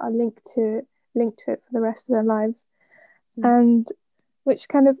people that are linked to it for the rest of their lives. And which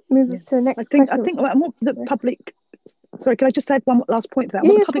kind of moves us to the next question. I think what the public, sorry, can I just add one last point to that?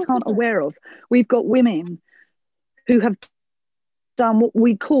 What the public aren't aware of, we've got women who have done what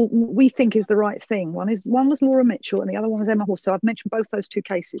we think is the right thing. One was Laura Mitchell and the other one was Emma Hall. So I've mentioned both those two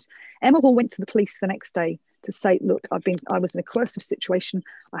cases. Emma Hall went to the police the next day to say, look, I was in a coercive situation.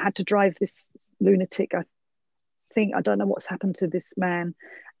 I had to drive this lunatic. I don't know what's happened to this man.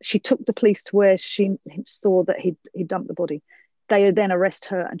 She took the police to where she saw that he'd dumped the body. They then arrest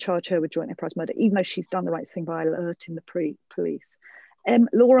her and charge her with joint enterprise murder, even though she's done the right thing by alerting the police.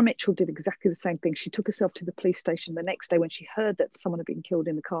 Laura Mitchell did exactly the same thing. She took herself to the police station the next day when she heard that someone had been killed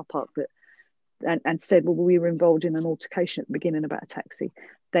in the car park, and said, well, we were involved in an altercation at the beginning about a taxi.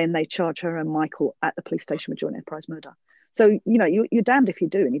 Then they charge her and Michael at the police station with joint enterprise murder. So, you're damned if you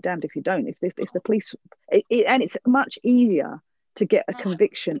do and you're damned if you don't. If the police, and it's much easier to get a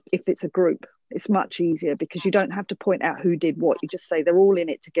conviction if it's a group. It's much easier because you don't have to point out who did what. You just say they're all in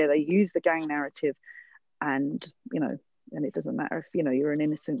it together, use the gang narrative, and and it doesn't matter if you're an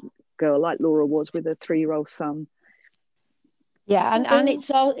innocent girl like Laura was with a 3-year-old son. Yeah, and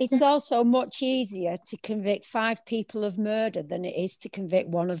it's also much easier to convict 5 people of murder than it is to convict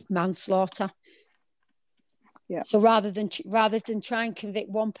one of manslaughter. Yeah. So rather than try and convict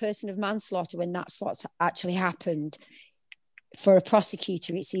one person of manslaughter when that's what's actually happened, for a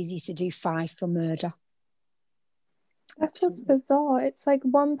prosecutor, it's easy to do 5 for murder. That's what's bizarre. It's like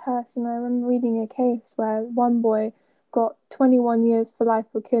one person. I remember reading a case where one boy got 21 years for life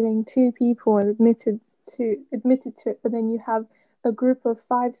for killing 2 people and admitted to it, but then you have a group of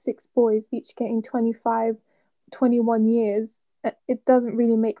 5-6 boys each getting 25, 21 years. It doesn't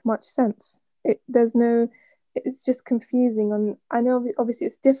really make much sense. It's just confusing. And I know obviously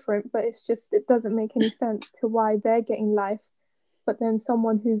it's different, but it doesn't make any sense to why they're getting life, but then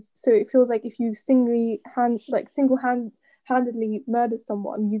someone so it feels like if you single-handedly murder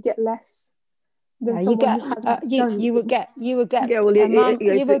someone, you get less. You would get a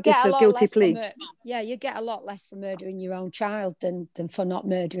lot less plea. You get a lot less for murdering your own child than for not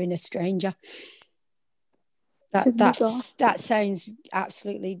murdering a stranger. That sounds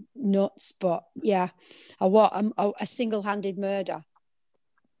absolutely nuts, but yeah, a single-handed murder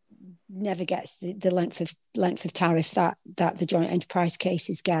never gets the length of tariff that the joint enterprise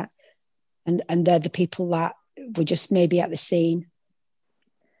cases get, and they're the people that were just maybe at the scene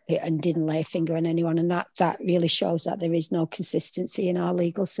and didn't lay a finger on anyone, and that really shows that there is no consistency in our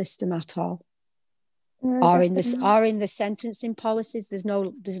legal system at all. Or in the sentencing policies, there's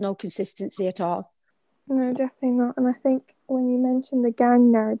no consistency at all. No, definitely not. And I think when you mention the gang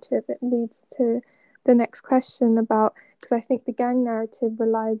narrative, it leads to the next question about, because I think the gang narrative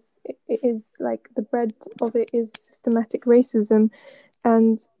relies, it is like the bread of it is systematic racism,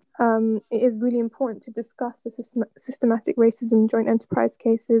 and it is really important to discuss the systematic racism joint enterprise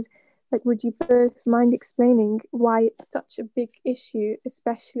cases. Like, would you both mind explaining why it's such a big issue,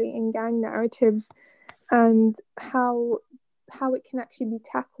 especially in gang narratives, and how it can actually be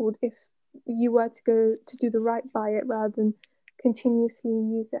tackled if you were to go to do the right by it rather than continuously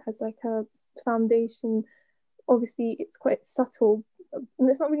use it as like a foundation? Obviously, it's quite subtle.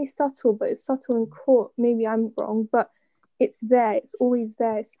 It's not really subtle, but it's subtle in court. Maybe I'm wrong, but it's there. It's always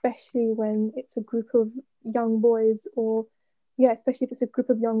there, especially when it's a group of young boys, or especially if it's a group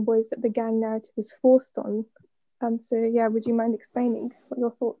of young boys that the gang narrative is forced on. So would you mind explaining what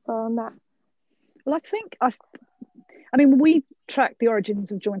your thoughts are on that? Well, I mean, we track the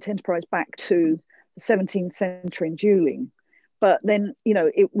origins of joint enterprise back to the 17th century in dueling, but then,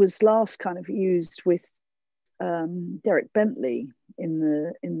 it was last kind of used with Derek Bentley in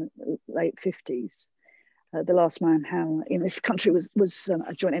the late 50s. The last man hung in this country was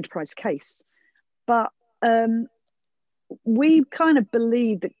a joint enterprise case. But we kind of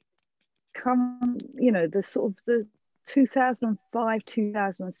believe that the sort of the 2005,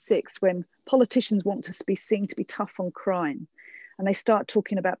 2006, when politicians want to be seen to be tough on crime, and they start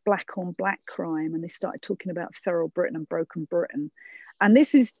talking about black on black crime, and they started talking about feral Britain and broken Britain. And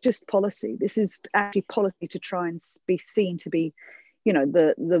this is just policy. This is actually policy to try and be seen to be,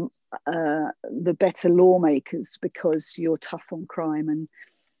 the better lawmakers because you're tough on crime.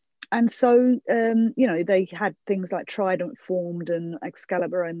 And so, they had things like Trident formed and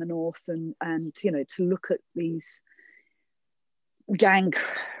Excalibur in the north, and to look at these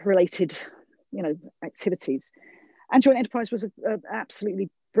gang-related, activities. And joint enterprise was an absolutely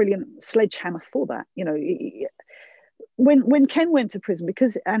brilliant sledgehammer for that. When Ken went to prison,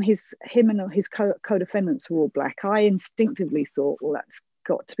 him and his co-defendants were all black, I instinctively thought, well, that's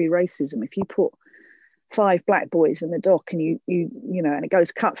got to be racism. If you put 5 black boys in the dock and you and it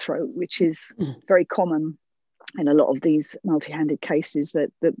goes cutthroat, which is very common in a lot of these multi-handed cases,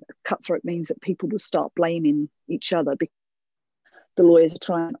 that cutthroat means that people will start blaming each other because the lawyers are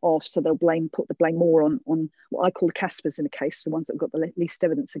trying off, so they'll put the blame more on what I call the Caspers in a case, the ones that have got the least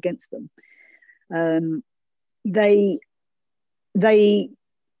evidence against them. They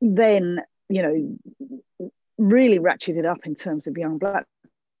then really ratcheted up in terms of young black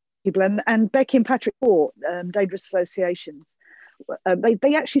people, and Becky and Patrick Court, Dangerous Associations,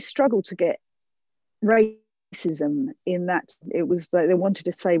 they actually struggled to get racism in that. It was like they wanted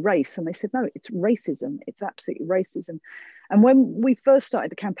to say race, and they said no, it's racism, it's absolutely racism. And when we first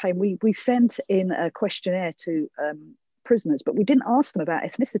started the campaign, we sent in a questionnaire to prisoners, but we didn't ask them about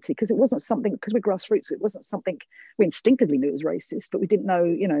ethnicity because it wasn't something, because we're grassroots, so it wasn't something we instinctively knew it was racist, but we didn't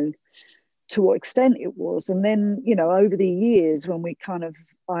know to what extent it was. And then over the years, when we kind of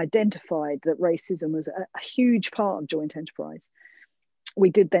identified that racism was a huge part of joint enterprise, we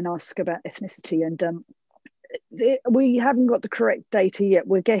did then ask about ethnicity. And we haven't got the correct data yet,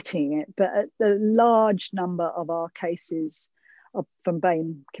 we're getting it, but a large number of our cases are from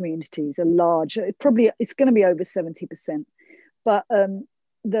BAME communities, it's going to be over 70%. But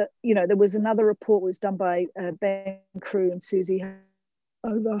there was another report was done by Ben Crew and Susie,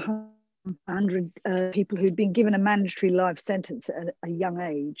 over 100 people who'd been given a mandatory life sentence at a young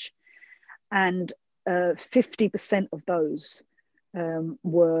age, and 50% of those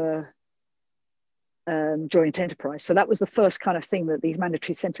were joint enterprise. So that was the first kind of thing, that these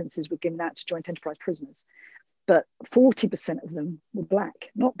mandatory sentences were given out to joint enterprise prisoners. But 40% of them were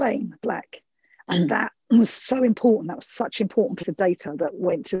black, not BAME, black. And that was so important. That was such important piece of data that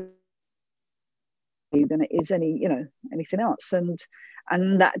went to than it is anything else. And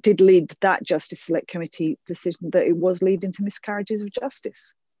that did lead to that Justice Select Committee decision that it was leading to miscarriages of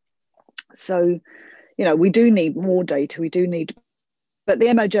justice. So, we do need more data. But the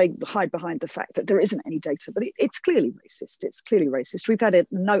MOJ hide behind the fact that there isn't any data, but it's clearly racist. It's clearly racist. We've had a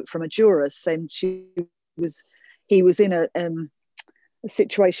note from a juror saying he was in a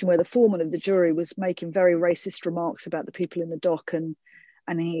situation where the foreman of the jury was making very racist remarks about the people in the dock, and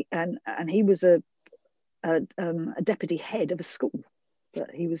he was a deputy head of a school.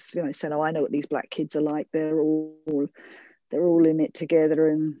 But he was, saying, "Oh, I know what these black kids are like. They're all in it together."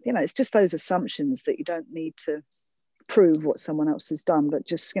 And it's just those assumptions that you don't need to prove what someone else has done, but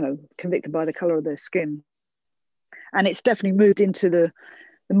just convicted by the color of their skin. And it's definitely moved into the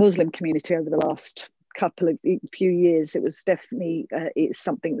Muslim community over the last few years. It was definitely it's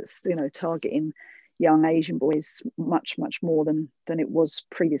something that's targeting young Asian boys much more than it was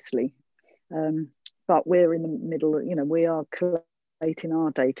previously. But we're in the middle. We are in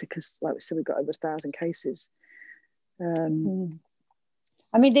our data because, like we said, we've got over 1,000 cases.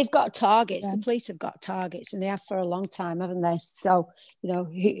 I mean, they've got targets. The police have got targets, and they have for a long time, haven't they? So, you know,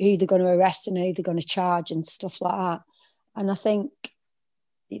 who they're going to arrest and who they're going to charge and stuff like that. And I think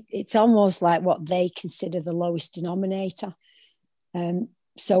it's almost like what they consider the lowest denominator.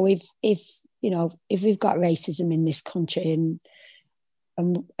 So if we've got racism in this country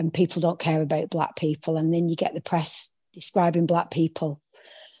and people don't care about Black people, and then you get the press describing Black people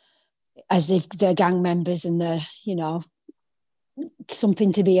as if they're gang members and they're, you know,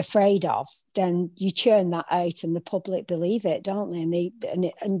 something to be afraid of, then you churn that out and the public believe it, don't they?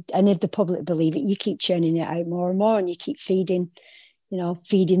 And if the public believe it, you keep churning it out more and more, and you keep feeding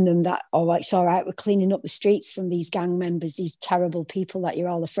them that, oh, it's all right, we're cleaning up the streets from these gang members, these terrible people that you're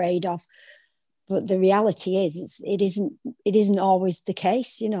all afraid of. But the reality is, it isn't always the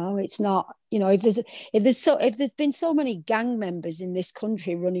case. You know, it's not. You know, if there's been so many gang members in this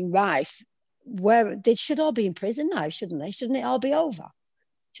country running rife, where they should all be in prison now, shouldn't they? Shouldn't it all be over?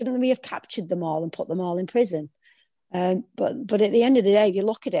 Shouldn't we have captured them all and put them all in prison? But at the end of the day, if you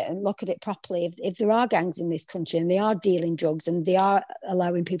look at it properly, if there are gangs in this country and they are dealing drugs and they are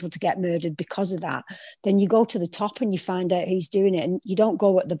allowing people to get murdered because of that, then you go to the top and you find out who's doing it, and you don't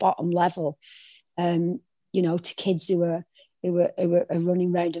go at the bottom level, you know, to kids who are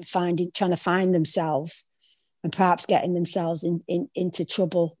running around and trying to find themselves and perhaps getting themselves into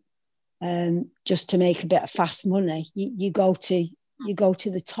trouble. Just to make a bit of fast money, you go to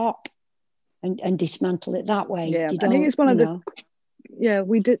the top and dismantle it that way. Yeah, I think it's one of the. Yeah,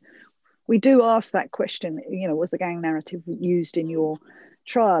 we do ask that question. You know, was the gang narrative used in your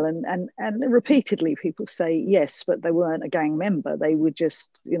trial? And repeatedly people say yes, but they weren't a gang member. They were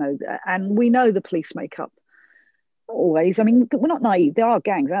just, you know. And we know the police make up. Always, I mean, we're not naive. There are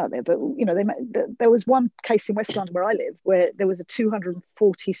gangs out there, but you know, there was one case in West London where I live, where there was a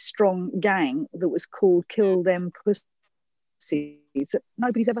 240 strong gang that was called "Kill Them Pussies" that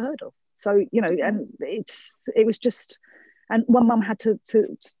nobody's ever heard of. So you know, and it was just, and one mum had to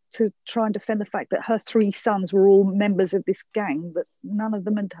try and defend the fact that her 3 sons were all members of this gang that none of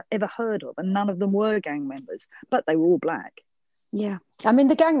them had ever heard of, and none of them were gang members, but they were all Black. Yeah, I mean,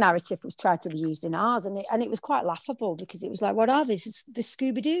 the gang narrative was tried to be used in ours, and it was quite laughable because it was like, what are these? It's the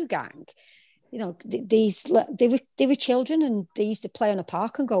Scooby-Doo gang. You know, they were children and they used to play on a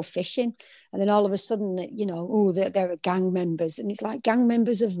park and go fishing, and then all of a sudden, you know, oh, they're gang members, and it's like, gang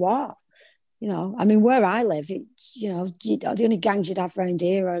members of what? You know, I mean, where I live, it's, you know, the only gangs you'd have around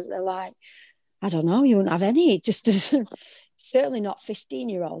here are like, I don't know, you wouldn't have any. It just doesn't, certainly not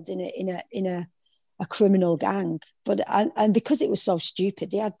 15-year-olds in a criminal gang. But and because it was so stupid,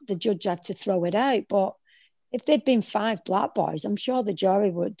 the judge had to throw it out. But if there'd been 5 Black boys, I'm sure the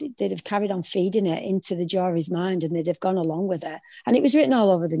jury they'd have carried on feeding it into the jury's mind, and they'd have gone along with it. And it was written all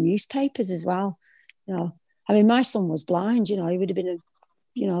over the newspapers as well. You know, I mean, my son was blind. You know, he would have been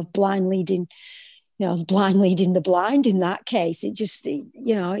blind leading the blind in that case. It just, you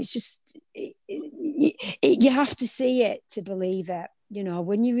know, it's just, you have to see it to believe it. You know,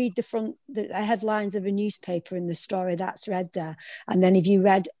 when you read the headlines of a newspaper and the story that's read there, and then if you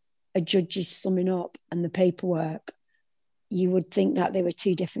read a judge's summing up and the paperwork, you would think that they were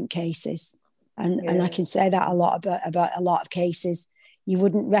 2 different cases. And I can say that a lot about a lot of cases. You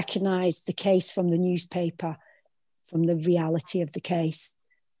wouldn't recognise the case from the newspaper from the reality of the case.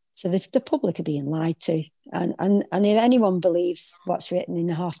 So the public are being lied to. And if anyone believes what's written in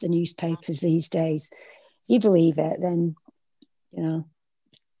half the newspapers these days, if you believe it, then, you know,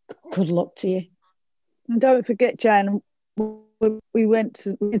 good luck to you. And don't forget, Jan, we went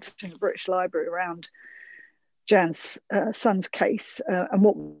to the British Library around Jan's son's case and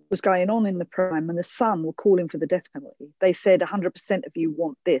what was going on in the prime, and the son were calling for the death penalty. They said 100% of you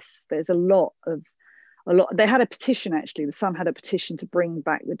want this. There's a lot. They had a petition, actually. The son had a petition to bring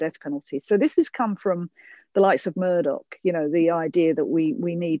back the death penalty. So this has come from the likes of Murdoch, you know, the idea that we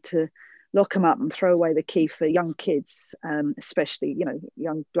need to lock them up and throw away the key for young kids, especially, you know,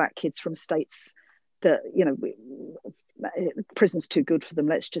 young Black kids from states that, you know, prison's too good for them.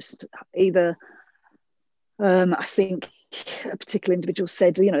 Let's just either, I think a particular individual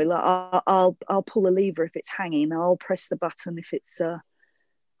said, you know, like, I'll pull a lever if it's hanging, I'll press the button if it's the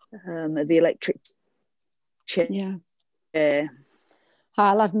electric chair. Yeah.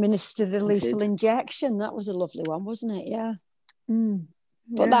 I'll administer the lethal injection. That was a lovely one, wasn't it? Yeah.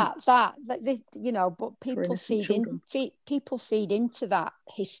 But that you know, but people feed into that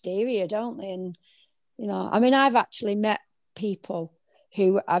hysteria, don't they? And, you know, I mean, I've actually met people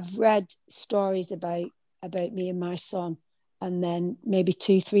who I've read stories about me and my son, and then maybe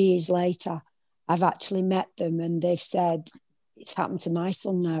 2-3 years later, I've actually met them and they've said, it's happened to my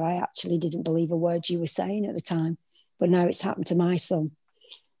son now. I actually didn't believe a word you were saying at the time, but now it's happened to my son.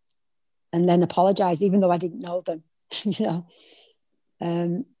 And then apologised, even though I didn't know them, you know.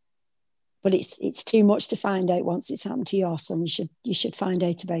 But it's too much to find out once it's happened to your son. You should find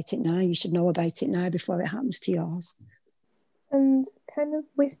out about it now. You should know about it now before it happens to yours. And kind of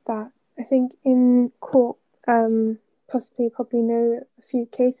with that, I think in court, probably know a few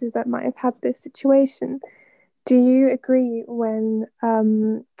cases that might have had this situation. Do you agree when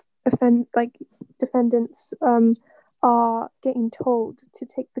defendants are getting told to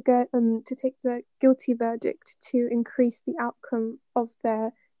take the guilty verdict to increase the outcome of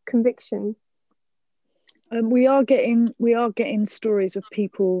their conviction? We are getting stories of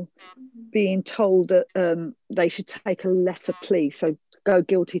people being told that they should take a lesser plea, so go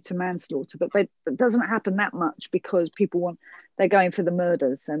guilty to manslaughter. But it doesn't happen that much because they're going for the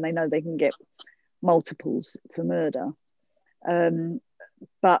murders and they know they can get multiples for murder.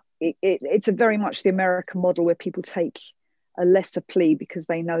 But it's a very much the American model where people take a lesser plea because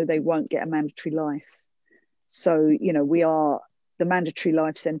they know they won't get a mandatory life. So, you know, the mandatory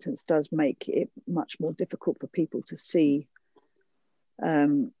life sentence does make it much more difficult for people to see,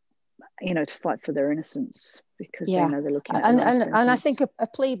 you know, to fight for their innocence because they know they're looking at a life sentence. And I think a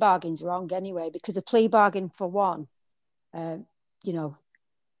plea bargain's wrong anyway, because a plea bargain, for one, you know,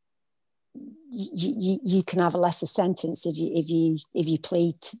 you can have a lesser sentence if you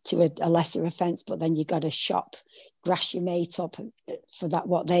plead to a lesser offence, but then you got to grass your mate up for that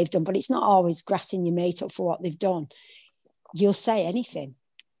what they've done. But it's not always grassing your mate up for what they've done. You'll say anything.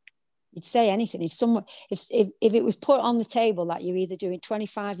 You'd say anything if it was put on the table that you're either doing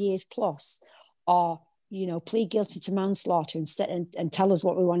 25 years plus, or you know, plead guilty to manslaughter and tell us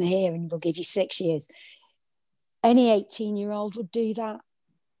what we want to hear, and we'll give you 6 years. Any 18-year-old would do that.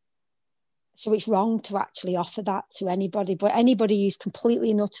 So it's wrong to actually offer that to anybody. But anybody who's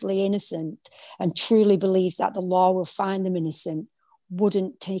completely and utterly innocent and truly believes that the law will find them innocent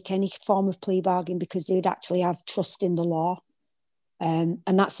wouldn't take any form of plea bargain because they would actually have trust in the law. And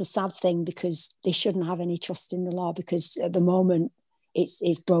that's a sad thing, because they shouldn't have any trust in the law, because at the moment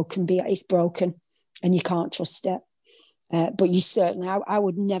it's broken and you can't trust it. But you certainly, I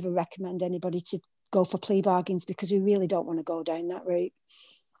would never recommend anybody to go for plea bargains, because we really don't want to go down that route.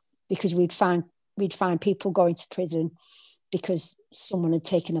 Because we'd find people going to prison because someone had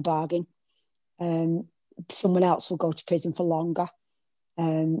taken a bargain. Someone else will go to prison for longer.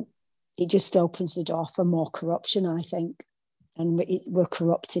 It just opens the door for more corruption, I think. And we're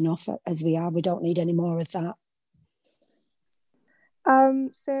corrupt enough as we are. We don't need any more of that.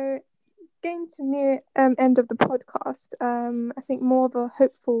 So getting to near end of the podcast, I think more of a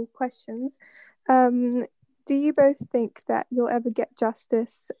hopeful questions. Do you both think that you'll ever get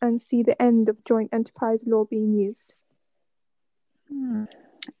justice and see the end of joint enterprise law being used?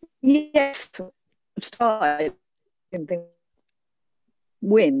 Yes, started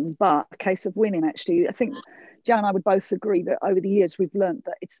win, but a case of winning, actually. I think Jan and I would both agree that over the years we've learned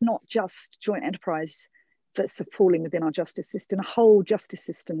that it's not just joint enterprise that's falling within our justice system. A whole justice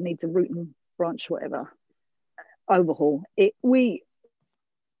system needs a root and branch, whatever, overhaul.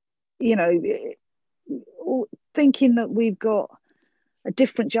 Thinking that we've got a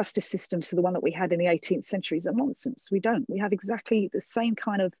different justice system to the one that we had in the 18th century is a nonsense. We don't. We have exactly the same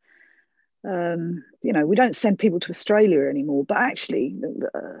kind of, we don't send people to Australia anymore, but actually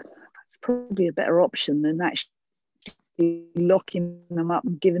that's probably a better option than actually locking them up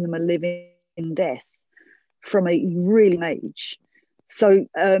and giving them a living death from a really young age. So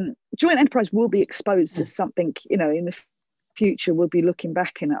joint enterprise will be exposed as something, in the future we'll be looking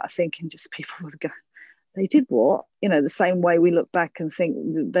back in it, I think, and just people will go, they did what? The same way we look back and think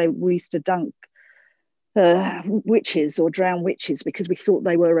we used to dunk witches or drown witches because we thought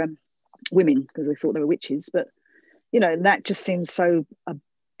they were women, because we thought they were witches. But, that just seems so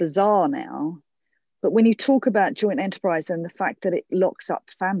bizarre now. But when you talk about joint enterprise and the fact that it locks up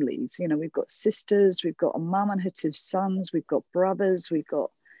families, we've got sisters, we've got a mum and her 2 sons, we've got brothers, we've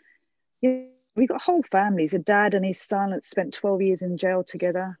got whole families, a dad and his son that spent 12 years in jail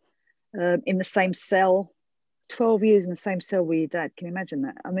together. In the same cell, 12 years in the same cell with your dad. Can you imagine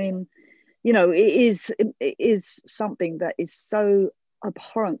that? I mean, it is something that is so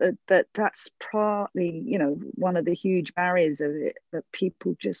abhorrent that's partly, one of the huge barriers of it, that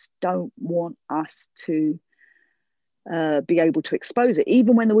people just don't want us to be able to expose it.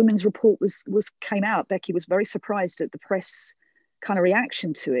 Even when the women's report came out, Becky was very surprised at the press kind of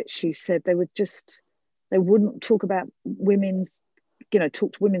reaction to it. She said they wouldn't talk about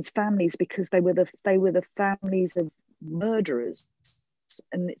talk to women's families because they were the families of murderers.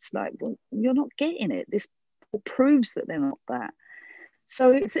 And it's like, well, you're not getting it. This proves that they're not that.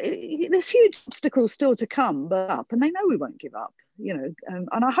 So there's huge obstacles still to come, but up, and they know we won't give up, and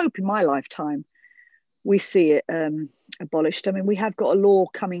I hope in my lifetime we see it abolished. I mean, we have got a law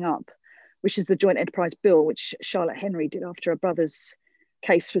coming up, which is the Joint Enterprise Bill, which Charlotte Henry did after her brother's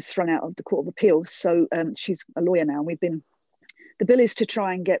case was thrown out of the Court of Appeals. So she's a lawyer now. The bill is to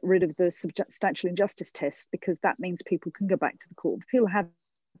try and get rid of the substantial injustice test, because that means people can go back to the Court of Appeal, have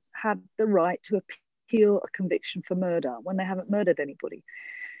the right to appeal a conviction for murder when they haven't murdered anybody.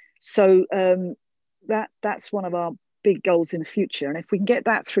 So that's one of our big goals in the future. And if we can get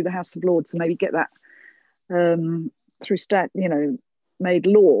that through the House of Lords and maybe get that through made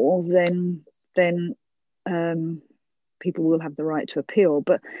law, then people will have the right to appeal.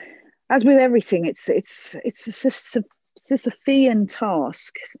 But as with everything, it's a Sisyphean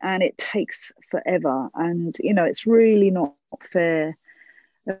task, and it takes forever. And it's really not fair.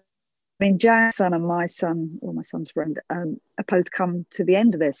 I mean, Jan's son and my son, or my son's friend, are both come to the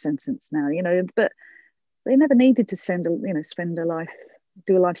end of their sentence now. But they never needed to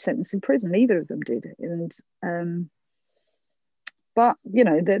do a life sentence in prison. Neither of them did. And but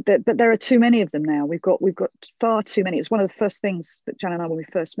there are too many of them now. We've got far too many. It's one of the first things that Jan and I, when we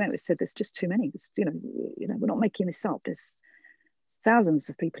first met, we said there's just too many. We're not making this up. There's thousands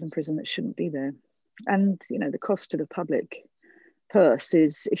of people in prison that shouldn't be there, and the cost to the public purse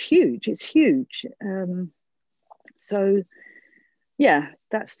is huge. It's huge. So yeah,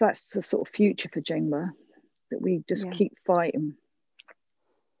 that's the sort of future for JENGbA, that we just keep fighting.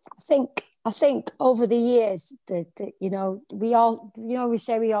 I think over the years, we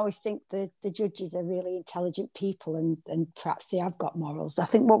always think the judges are really intelligent people, and perhaps they have got morals. I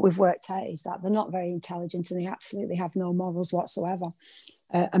think what we've worked out is that they're not very intelligent, and they absolutely have no morals whatsoever.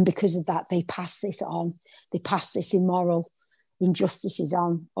 And because of that, they pass this on. They pass this immoral injustices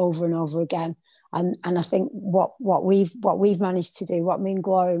on over and over again. And I think what we've managed to do, what me and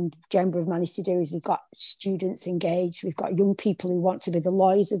Gloria and JENGbA have managed to do, is we've got students engaged. We've got young people who want to be the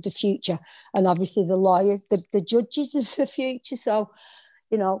lawyers of the future, and obviously the lawyers, the judges of the future. So,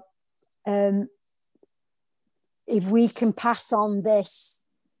 if we can pass on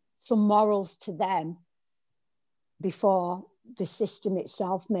some morals to them before the system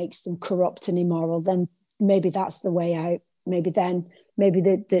itself makes them corrupt and immoral, then maybe that's the way out. Maybe the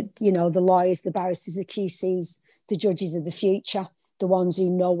lawyers, the barristers, the QCs, the judges of the future, the ones who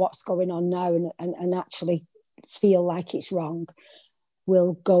know what's going on now and actually feel like it's wrong,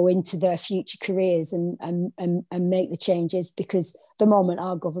 will go into their future careers and make the changes. Because the moment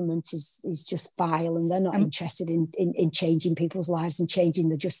our government is just vile, and they're not interested in changing people's lives and changing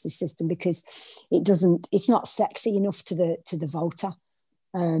the justice system, because it's not sexy enough to the voter.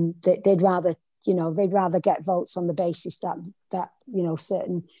 They'd rather get votes on the basis that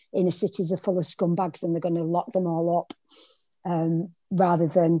certain inner cities are full of scumbags and they're going to lock them all up, rather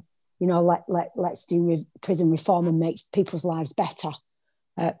than let's do prison reform and make people's lives better.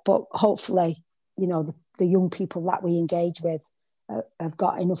 But hopefully, the young people that we engage with have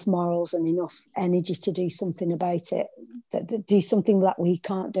got enough morals and enough energy to do something about it, that do something that we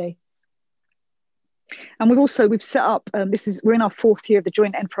can't do. And we've set up, we're in our 4th year of the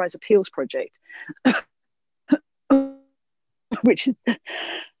Joint Enterprise Appeals Project, which is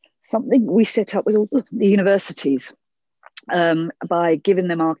something we set up with all the universities, by giving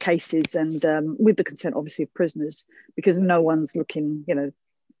them our cases, and with the consent, obviously, of prisoners, because no one's looking,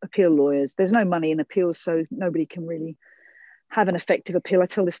 appeal lawyers. There's no money in appeals, so nobody can really have an effective appeal. I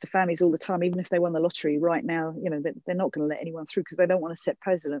tell this to families all the time, even if they won the lottery right now, they're not going to let anyone through because they don't want to set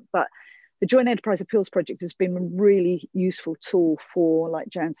precedent. But the Joint Enterprise Appeals Project has been a really useful tool for, like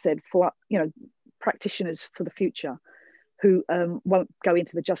Jan said, for practitioners for the future who won't go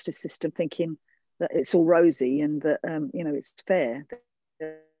into the justice system thinking that it's all rosy and that it's fair.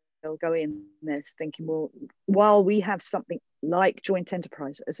 They'll go in there thinking, well, while we have something like joint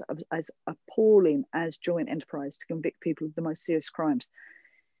enterprise, as appalling as joint enterprise to convict people of the most serious crimes,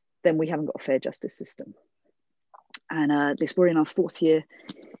 then we haven't got a fair justice system. And we're in our 4th year,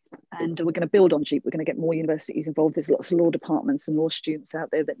 and we're going to build on JEEP. We're going to get more universities involved. There's lots of law departments and law students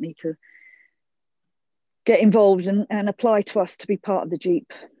out there that need to get involved and apply to us to be part of the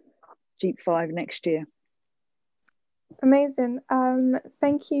JEEP 5 next year. Amazing.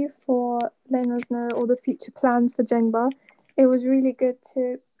 Thank you for letting us know all the future plans for JENGbA. It was really good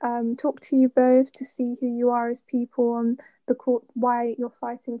to talk to you both, to see who you are as people and why you're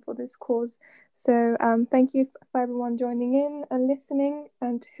fighting for this cause. So thank you for everyone joining in and listening,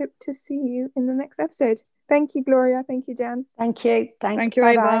 and hope to see you in the next episode. Thank you, Gloria. Thank you, Jan. Thank you. Thank you,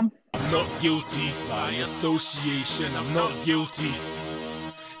 Bye-bye. Ava. I'm not guilty by association. I'm not guilty.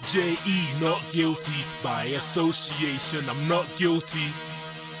 JE not guilty by association. I'm not guilty.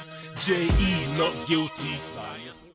 JE not guilty